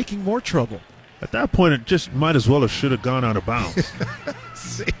trouble. You're making more trouble. At that point, it just might as well have should have gone out of bounds.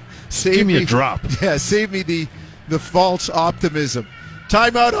 Save me a drop. Yeah, save me the false optimism.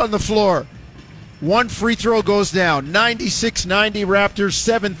 Timeout on the floor. 1 free throw goes down. 96-90 Raptors,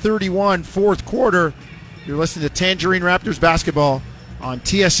 7:31 fourth quarter. You're listening to Tangerine Raptors basketball on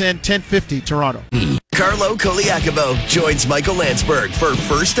TSN 1050 Toronto. Carlo Koliakovo joins Michael Landsberg for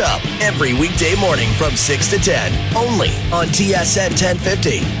First Up every weekday morning from 6 to 10. Only on TSN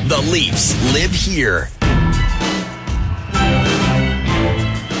 1050. The Leafs live here.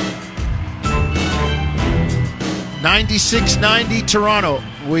 '96-90 Toronto.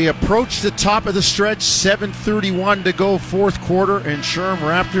 We approach the top of the stretch. 7:31 to go fourth quarter, and Sherm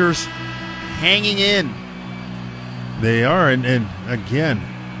Raptors hanging in. They are, and again,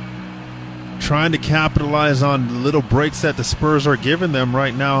 trying to capitalize on the little breaks that the Spurs are giving them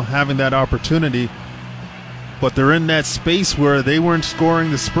right now, having that opportunity. But they're in that space where they weren't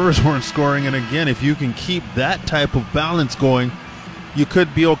scoring, the Spurs weren't scoring, and again, if you can keep that type of balance going, you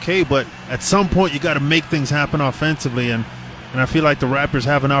could be okay. But at some point, you got to make things happen offensively, and I feel like the Raptors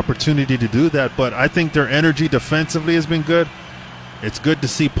have an opportunity to do that. But I think their energy defensively has been good. It's good to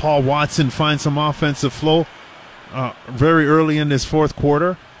see Paul Watson find some offensive flow very early in this fourth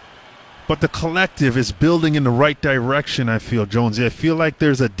quarter. But the collective is building in the right direction, I feel, Jonesy. I feel like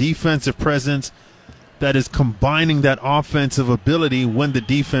there's a defensive presence that is combining that offensive ability when the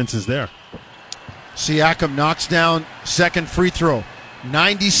defense is there. Siakam knocks down second free throw.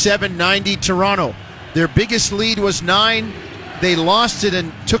 97-90 Toronto. Their biggest lead was 9. They lost it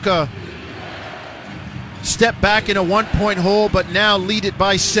and took a step back in a 1-point hole, but now lead it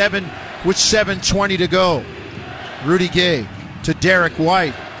by 7 with 7:20 to go. Rudy Gay to Derek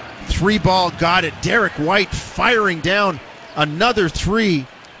White. 3 ball, got it. Derek White firing down another 3.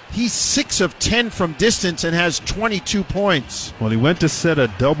 He's 6 of 10 from distance and has 22 points. Well, he went to set a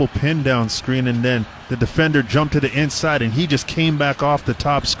double pin down screen, and then the defender jumped to the inside, and he just came back off the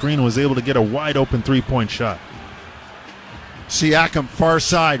top screen and was able to get a wide open 3-point shot. Siakam, far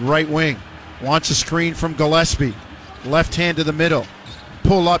side, right wing. Wants a screen from Gillespie. Left hand to the middle.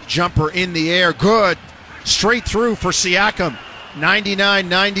 Pull-up jumper in the air. Good. Straight through for Siakam.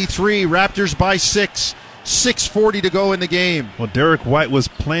 99-93. Raptors by 6. 6:40 to go in the game. Well, Derek White was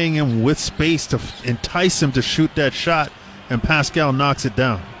playing him with space to entice him to shoot that shot, and Pascal knocks it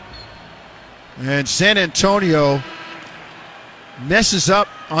down. And San Antonio messes up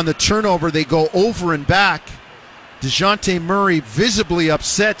on the turnover. They go over and back. DeJounte Murray visibly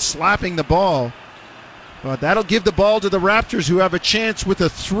upset, slapping the ball. But that'll give the ball to the Raptors, who have a chance with a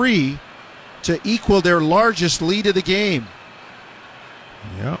 3 to equal their largest lead of the game.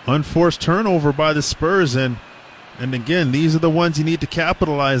 Yeah, unforced turnover by the Spurs, and again, these are the ones you need to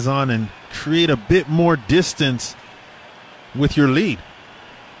capitalize on and create a bit more distance with your lead.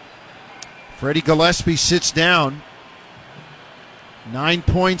 Freddie Gillespie sits down. 9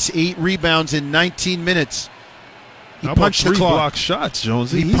 points, 8 rebounds in 19 minutes. He How about punched the 3 clock. block shots,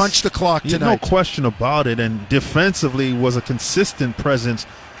 Jonesy? He punched the clock He's tonight. no question about it, and defensively was a consistent presence.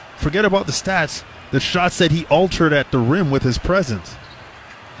 Forget about the stats. The shots that he altered at the rim with his presence.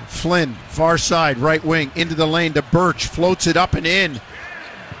 Flynn, far side, right wing, into the lane to Birch, floats it up and in.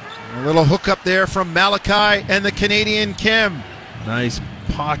 A little hook up there from Malachi and the Canadian Kem. Nice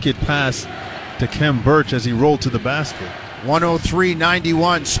pocket pass to Kem Birch as he rolled to the basket.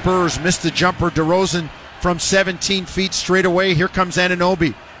 103-91. Spurs missed the jumper. DeRozan from 17 feet straight away. Here comes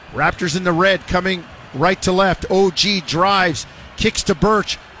Anunoby. Raptors in the red, coming right to left. OG drives, kicks to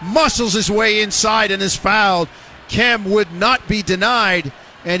Birch, muscles his way inside and is fouled. Kem would not be denied,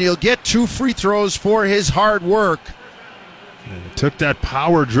 and he'll get 2 free throws for his hard work. Took that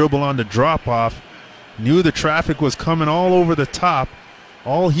power dribble on the drop-off. Knew the traffic was coming all over the top.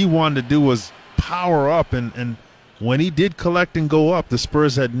 All he wanted to do was power up, and when he did collect and go up, the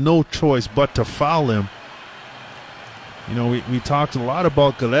Spurs had no choice but to foul him. You know, we talked a lot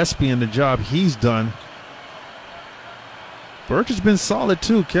about Gillespie and the job he's done. Birch has been solid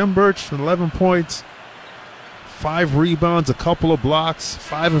too. Kem Birch, 11 points, 5 rebounds, a couple of blocks,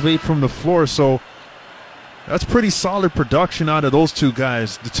 5 of 8 from the floor. So that's pretty solid production out of those two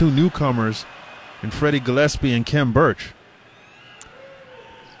guys, the two newcomers, and Freddie Gillespie and Kem Birch.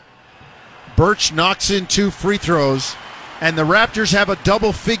 Birch knocks in 2 free throws, and the Raptors have a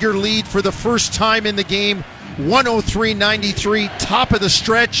double-figure lead for the first time in the game. 103-93, top of the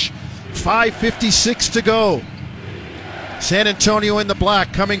stretch, 5:56 to go. San Antonio in the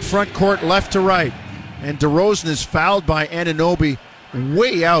black, coming front court left to right. And DeRozan is fouled by Anunoby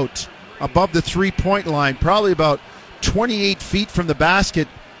way out above the three-point line, probably about 28 feet from the basket,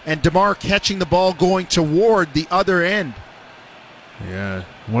 and DeMar catching the ball going toward the other end. Yeah,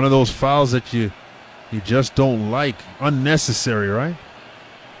 one of those fouls that you just don't like. Unnecessary, right?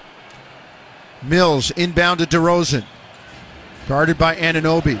 Mills inbound to DeRozan. Guarded by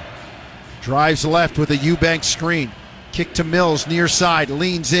Anunoby. Drives left with a Eubanks screen. Kick to Mills, near side,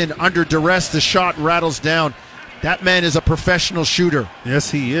 leans in, under duress, the shot rattles down. That man is a professional shooter.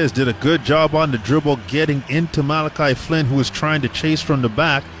 Yes, he is. Did a good job on the dribble, getting into Malachi Flynn, who was trying to chase from the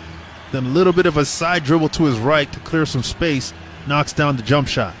back. Then a little bit of a side dribble to his right to clear some space. Knocks down the jump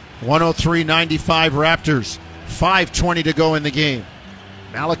shot. 103-95 Raptors. 5:20 to go in the game.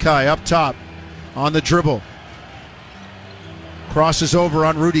 Malachi up top on the dribble. Crosses over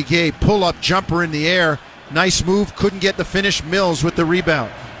on Rudy Gay. Pull-up jumper in the air. Nice move. Couldn't get the finish. Mills with the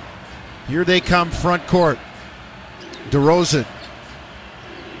rebound. Here they come front court. DeRozan.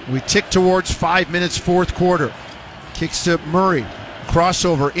 We tick towards 5 minutes, fourth quarter. Kicks to Murray.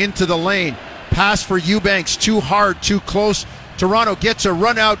 Crossover into the lane. Pass for Eubanks. Too hard, too close. Toronto gets a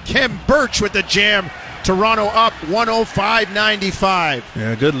run out. Kem Birch with the jam. Toronto up 105-95.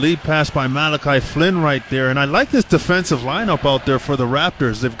 Yeah, good lead pass by Malachi Flynn right there. And I like this defensive lineup out there for the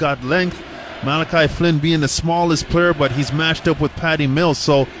Raptors. They've got length. Malachi Flynn being the smallest player, but he's matched up with Patty Mills.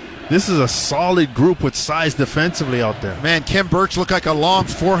 So this is a solid group with size defensively out there. Man, Kem Birch looked like a long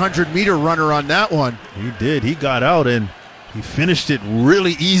 400-meter runner on that one. He did. He got out and he finished it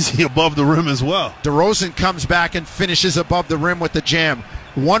really easy above the rim as well. DeRozan comes back and finishes above the rim with the jam.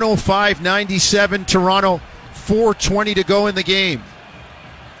 105-97 Toronto, 4:20 to go in the game.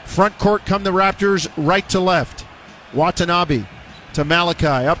 Front court come the Raptors, right to left. Watanabe to Malachi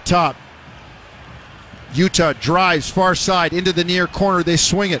up top. Utah drives far side into the near corner. They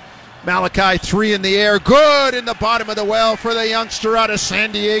swing it. Malachi 3 in the air. Good in the bottom of the well for the youngster out of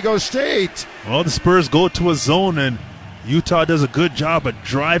San Diego State. Well, the Spurs go to a zone, and Utah does a good job of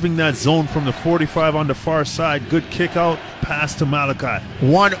driving that zone from the 45 on the far side. Good kick out, pass to Malachi.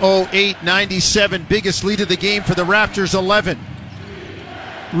 108-97, biggest lead of the game for the Raptors, 11.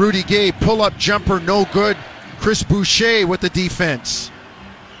 Rudy Gay, pull-up jumper, no good. Chris Boucher with the defense.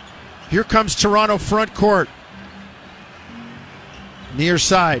 Here comes Toronto front court. Near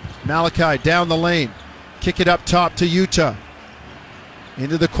side, Malachi down the lane. Kick it up top to Utah.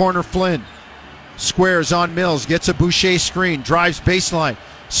 Into the corner, Flynn. Squares on Mills, gets a Boucher screen, drives baseline,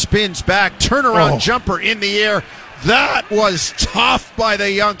 spins back, turnaround jumper in the air. That was tough by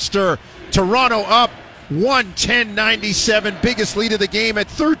the youngster. Toronto up 110-97, biggest lead of the game at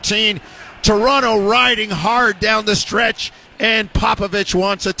 13. Toronto riding hard down the stretch, and Popovich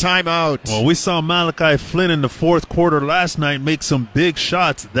wants a timeout. Well, we saw Malachi Flynn in the fourth quarter last night make some big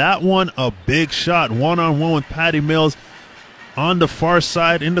shots. That one, a big shot, one-on-one with Patty Mills. On the far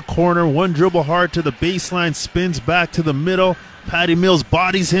side, in the corner, one dribble hard to the baseline, spins back to the middle. Patty Mills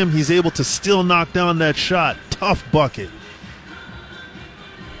bodies him. He's able to still knock down that shot. Tough bucket.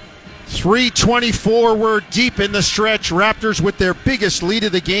 3:24, we're deep in the stretch. Raptors with their biggest lead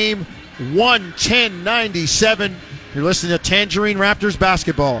of the game, 110-97. You're listening to Tangerine Raptors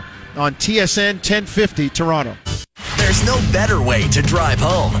basketball on TSN 1050 Toronto. There's no better way to drive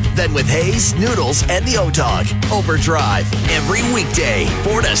home than with Hayes, Noodles, and the O-Dog. Overdrive every weekday,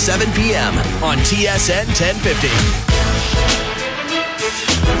 4 to 7 p.m. on TSN 1050.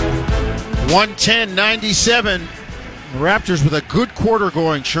 110-97. The Raptors with a good quarter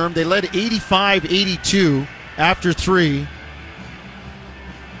going, Sherm. They led 85-82 after 3.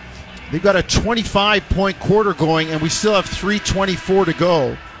 They've got a 25-point quarter going, and we still have 3:24 to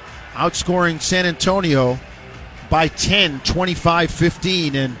go. Outscoring San Antonio by 10,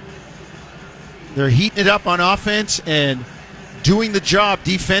 25-15, and they're heating it up on offense and doing the job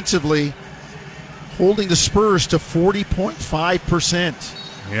defensively, holding the Spurs to 40.5%.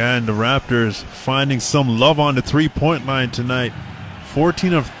 Yeah, and the Raptors finding some love on the three-point line tonight.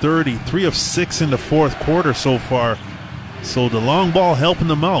 14 of 30, 3 of 6 in the fourth quarter so far. So the long ball helping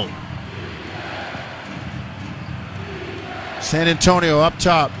them out. San Antonio up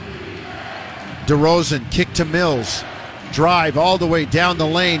top. DeRozan, kick to Mills. Drive all the way down the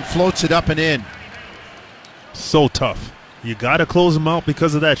lane, floats it up and in. So tough. You got to close him out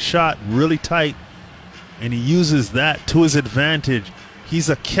because of that shot, really tight. And he uses that to his advantage. He's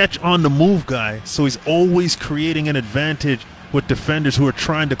a catch-on-the-move guy, so he's always creating an advantage with defenders who are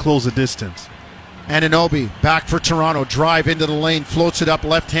trying to close the distance. Anunoby back for Toronto. Drive into the lane, floats it up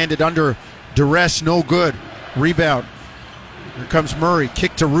left-handed under duress, no good. Rebound. Here comes Murray.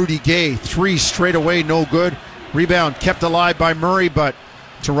 Kick to Rudy Gay. 3 straight away, no good. Rebound kept alive by Murray, but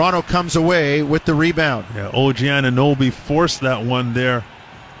Toronto comes away with the rebound. Yeah, OG Anunoby forced that one there.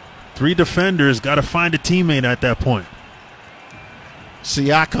 3 defenders, got to find a teammate at that point.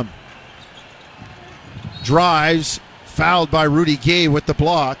 Siakam drives, fouled by Rudy Gay with the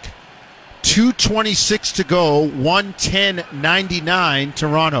block. 2:26 to go, 110-99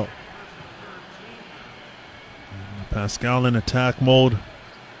 Toronto. Pascal in attack mode.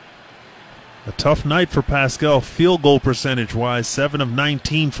 A tough night for Pascal, field goal percentage-wise. 7 of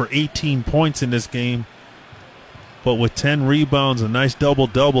 19 for 18 points in this game. But with 10 rebounds, a nice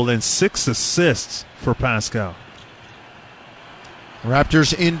double-double, and 6 assists for Pascal.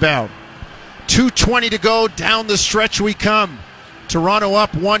 Raptors inbound. 2:20 to go, down the stretch we come. Toronto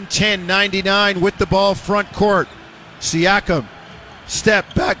up 110-99 with the ball front court. Siakam,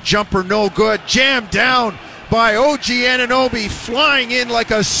 step back jumper, no good. Jammed down by OG Anunoby, flying in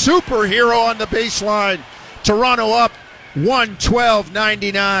like a superhero on the baseline. Toronto up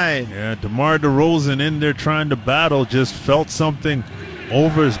 112-99. Yeah, DeMar DeRozan in there trying to battle, just felt something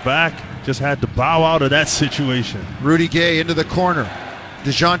over his back, just had to bow out of that situation. Rudy Gay into the corner.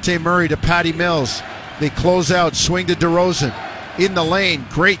 DeJounte Murray to Patty Mills. They close out, swing to DeRozan. In the lane,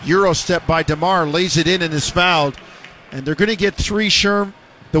 great Euro step by DeMar, lays it in and is fouled. And they're going to get 3, Sherm,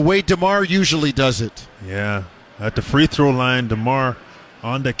 the way DeMar usually does it. Yeah, at the free throw line, DeMar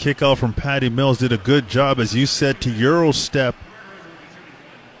on the kick out from Patty Mills did a good job, as you said, to Euro step.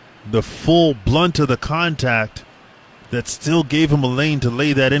 The full blunt of the contact that still gave him a lane to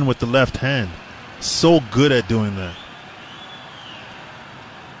lay that in with the left hand. So good at doing that.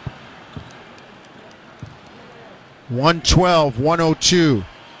 (112-102).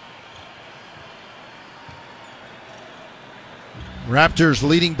 Raptors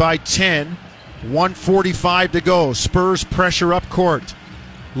leading by 10. 1:45 to go. Spurs pressure up court.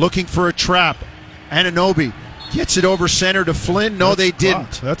 Looking for a trap. Anunoby gets it over center to Flynn. No, they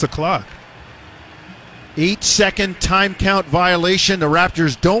didn't. That's a clock. 8-second time count violation. The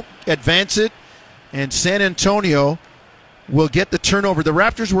Raptors don't advance it. And San Antonio will get the turnover. The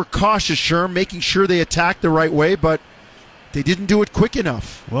Raptors were cautious, Sherm, making sure they attacked the right way, but they didn't do it quick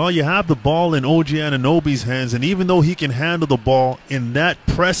enough. Well, you have the ball in OG Anunoby's hands, and even though he can handle the ball in that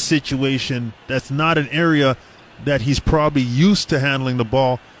press situation, that's not an area that he's probably used to handling the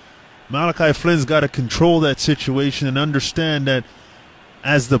ball. Malachi Flynn's got to control that situation and understand that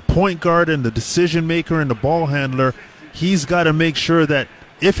as the point guard and the decision maker and the ball handler, he's got to make sure that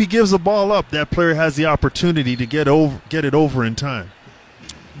if he gives the ball up, that player has the opportunity to get it over in time.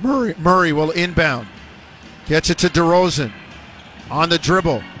 Murray will inbound. Gets it to DeRozan. On the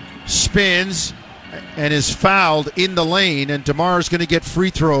dribble. Spins and is fouled in the lane. And DeMar's going to get free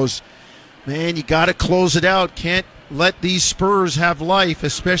throws. Man, you got to close it out. Can't let these Spurs have life,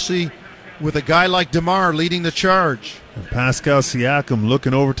 especially with a guy like DeMar leading the charge. And Pascal Siakam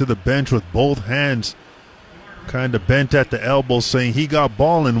looking over to the bench with both hands kind of bent at the elbow, saying he got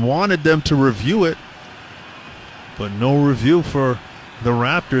ball and wanted them to review it. But no review for the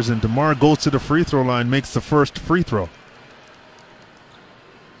Raptors, and DeMar goes to the free throw line, makes the first free throw.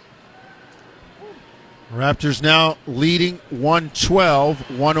 Raptors now leading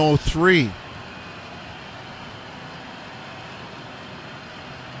 112-103.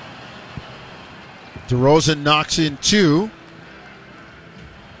 DeRozan knocks in 2.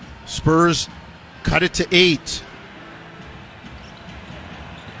 Spurs cut it to 8.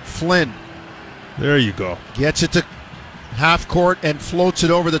 Flynn. There you go. Gets it to half court and floats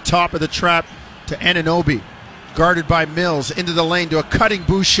it over the top of the trap to Anunoby. Guarded by Mills into the lane to a cutting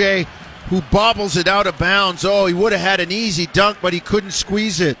Boucher who bobbles it out of bounds. Oh, he would have had an easy dunk, but he couldn't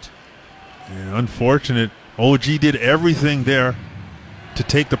squeeze it. Yeah, unfortunate. OG did everything there to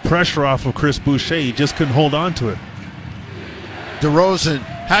take the pressure off of Chris Boucher. He just couldn't hold on to it. DeRozan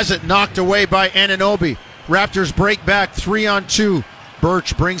has it knocked away by Anunoby. Raptors break back 3-on-2.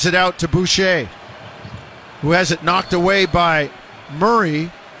 Birch brings it out to Boucher, who has it knocked away by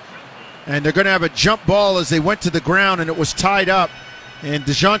Murray. And they're going to have a jump ball as they went to the ground, and it was tied up. And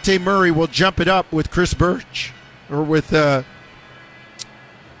DeJounte Murray will jump it up with Chris Birch, or with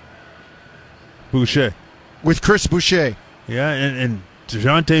Boucher. With Chris Boucher. Yeah, and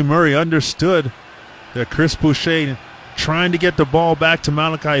DeJounte Murray understood that Chris Boucher, trying to get the ball back to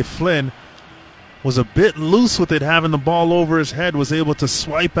Malachi Flynn, was a bit loose with it, having the ball over his head, was able to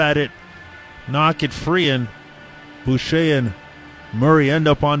swipe at it, knock it free, and Boucher and Murray end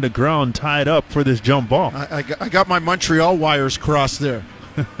up on the ground tied up for this jump ball. I got my Montreal wires crossed there.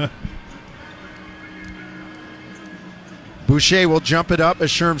 Boucher will jump it up, as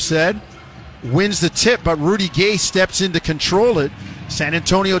Sherm said. Wins the tip, but Rudy Gay steps in to control it. San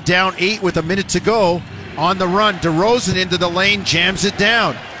Antonio down 8 with a minute to go. On the run, DeRozan into the lane, jams it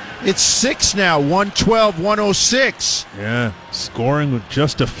down. It's 6 now, 112-106. Yeah, scoring with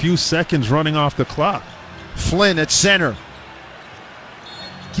just a few seconds running off the clock. Flynn at center.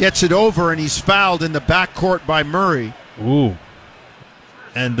 Gets it over, and he's fouled in the backcourt by Murray. Ooh.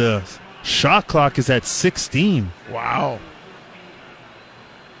 And the shot clock is at 16. Wow.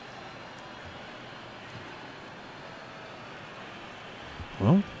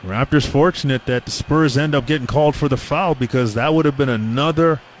 Well, Raptors fortunate that the Spurs end up getting called for the foul, because that would have been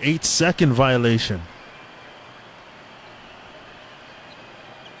another 8-second violation.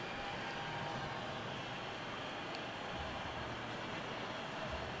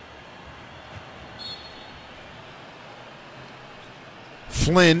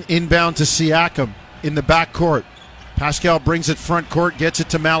 Flynn inbound to Siakam in the backcourt. Pascal brings it front court, gets it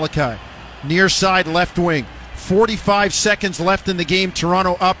to Malachi. Near side left wing. 45 seconds left in the game.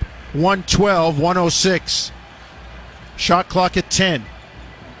 Toronto up 112-106. Shot clock at 10.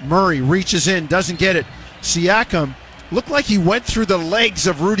 Murray reaches in, doesn't get it. Siakam looked like he went through the legs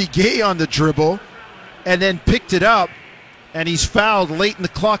of Rudy Gay on the dribble and then picked it up, and he's fouled late in the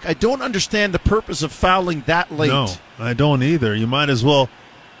clock. I don't understand the purpose of fouling that late. No, I don't either. You might as well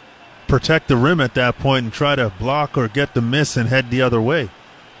protect the rim at that point and try to block or get the miss and head the other way.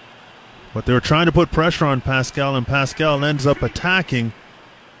 But they were trying to put pressure on Pascal, and Pascal ends up attacking,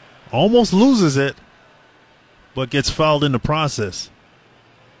 almost loses it, but gets fouled in the process.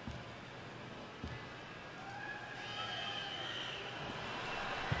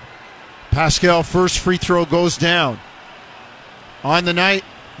 Pascal, first free throw goes down. On the night,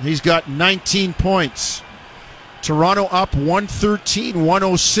 he's got 19 points. Toronto up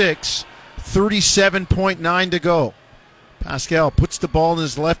 113-106, 37.9 to go. Pascal puts the ball in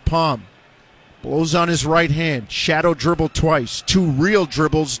his left palm, blows on his right hand, shadow dribble twice, 2 real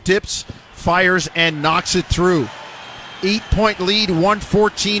dribbles, dips, fires, and knocks it through. 8-point lead,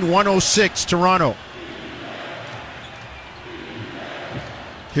 114-106, Toronto.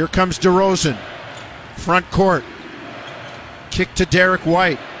 Here comes DeRozan, front court. Kick to Derek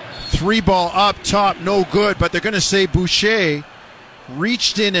White. 3-ball up top, no good, but they're going to say Boucher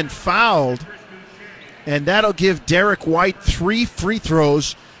reached in and fouled, and that'll give Derek White 3 free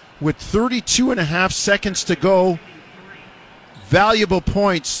throws with 32 and a half seconds to go. Valuable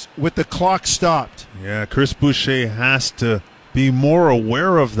points with the clock stopped. Yeah, Chris Boucher has to be more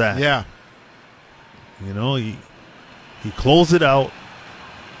aware of that. Yeah. You know, he closed it out.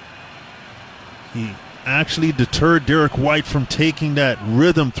 He actually deterred Derek White from taking that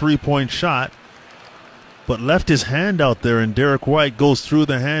rhythm 3-point shot, but left his hand out there, and Derek White goes through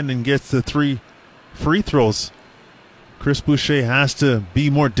the hand and gets the 3 free throws. Chris Boucher has to be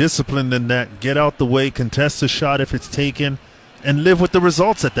more disciplined than that, get out the way, contest the shot if it's taken, and live with the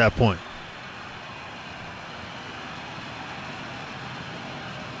results at that point.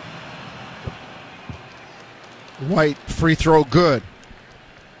 White free throw good.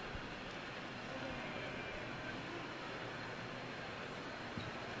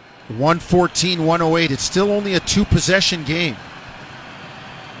 $114-108. It's still only a 2-possession game.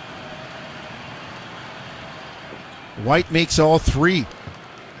 White makes all 3.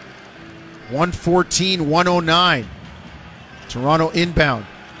 114-109. Toronto inbound.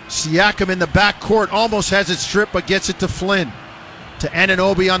 Siakam in the backcourt almost has it stripped, but gets it to Flynn. To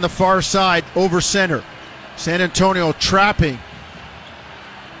Anunoby on the far side, over center. San Antonio trapping.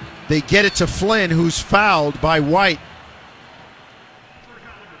 They get it to Flynn, who's fouled by White.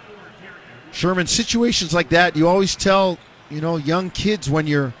 Sherman, situations like that, you always tell, young kids when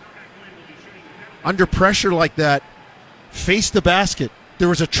you're under pressure like that, face the basket. There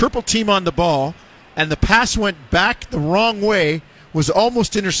was a triple team on the ball, and the pass went back the wrong way, was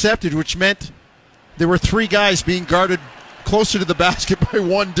almost intercepted, which meant there were 3 guys being guarded closer to the basket by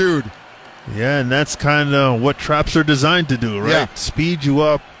 1 dude. Yeah, and that's kind of what traps are designed to do, right? Yeah. Speed you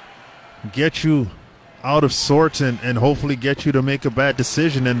up, get you out of sorts, and hopefully get you to make a bad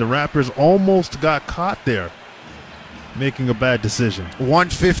decision. And the Raptors almost got caught there making a bad decision.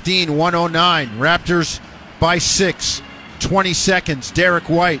 115-109. Raptors by 6. 20 seconds. Derek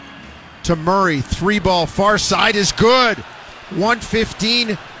White to Murray. 3-ball far side is good.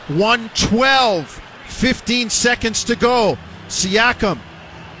 115-112. 15 seconds to go. Siakam.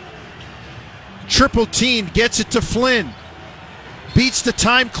 Triple team, gets it to Flynn. Beats the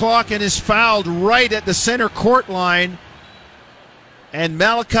time clock and is fouled right at the center court line. And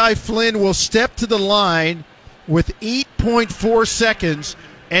Malachi Flynn will step to the line with 8.4 seconds,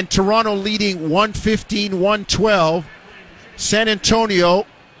 and Toronto leading 115-112. San Antonio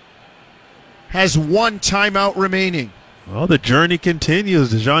has 1 timeout remaining. Well, the journey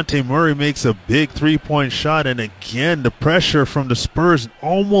continues. DeJounte Murray makes a big 3-point shot, and again, the pressure from the Spurs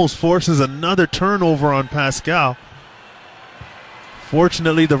almost forces another turnover on Pascal.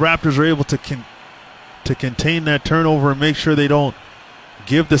 Fortunately, the Raptors are able to contain that turnover and make sure they don't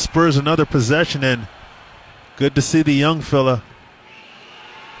give the Spurs another possession. And good to see the young fella,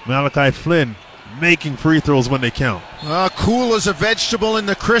 Malachi Flynn, making free throws when they count. Cool as a vegetable in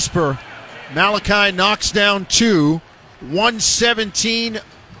the crisper. Malachi knocks down 2. 117-112.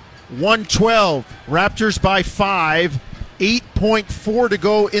 Raptors by 5. 8.4 to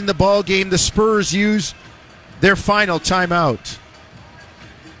go in the ball game. The Spurs use their final timeout.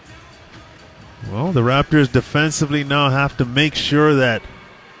 Well, the Raptors defensively now have to make sure that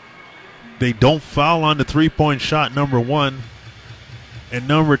they don't foul on the 3-point shot, number 1. And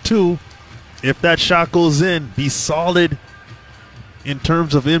number 2, if that shot goes in, be solid in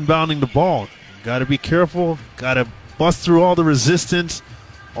terms of inbounding the ball. Got to be careful. Got to bust through all the resistance,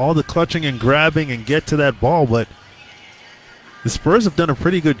 all the clutching and grabbing, and get to that ball. But the Spurs have done a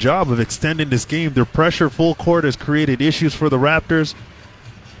pretty good job of extending this game. Their pressure full court has created issues for the Raptors.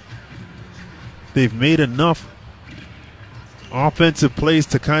 They've made enough offensive plays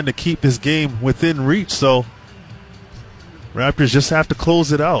to kind of keep this game within reach. So Raptors just have to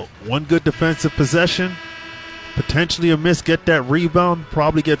close it out. 1 good defensive possession, potentially a miss, get that rebound,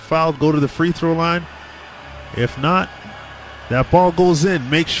 probably get fouled, go to the free throw line. If not, that ball goes in.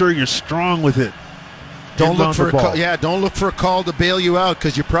 Make sure you're strong with it. Don't look for a call. Yeah, don't look for a call to bail you out,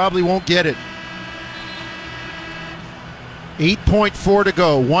 because you probably won't get it. 8.4 to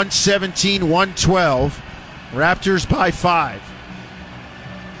go. 117-112. Raptors by 5.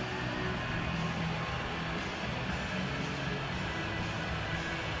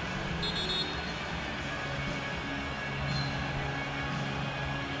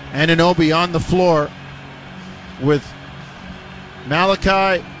 Anunoby on the floor with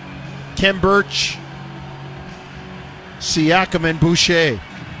Malachi, Kem Birch, Siakam, and Boucher.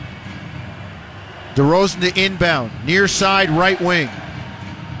 DeRozan to inbound, near side right wing.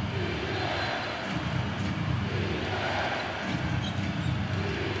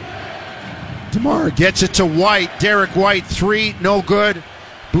 DeMar gets it to White. Derek White, 3, no good.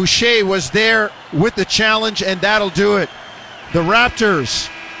 Boucher was there with the challenge, and that'll do it. The Raptors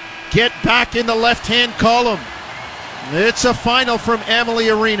get back in the left-hand column. It's a final from Amalie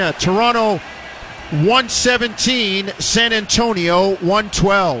Arena. Toronto 117, San Antonio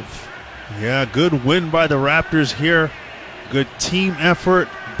 112. Yeah, good win by the Raptors here. Good team effort.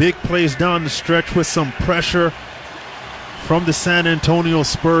 Big plays down the stretch with some pressure from the San Antonio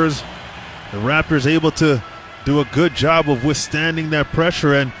Spurs. The Raptors able to do a good job of withstanding that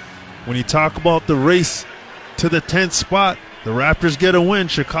pressure. And when you talk about the race to the 10th spot, the Raptors get a win.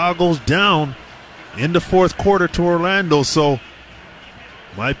 Chicago's down in the fourth quarter to Orlando. So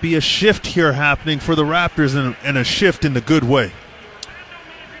might be a shift here happening for the Raptors, and a shift in the good way.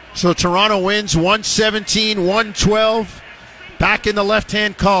 So Toronto wins 117-112. Back in the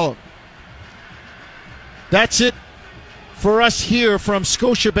left-hand column. That's it for us here from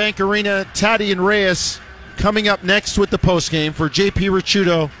Scotiabank Arena. Taddy and Reyes coming up next with the postgame. For JP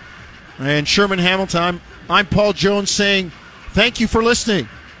Ricciuto and Sherman Hamilton, I'm Paul Jones saying thank you for listening.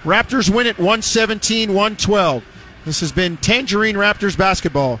 Raptors win it 117-112. This has been Tangerine Raptors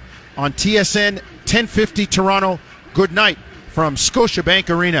basketball on TSN 1050 Toronto. Good night from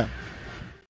Scotiabank Arena.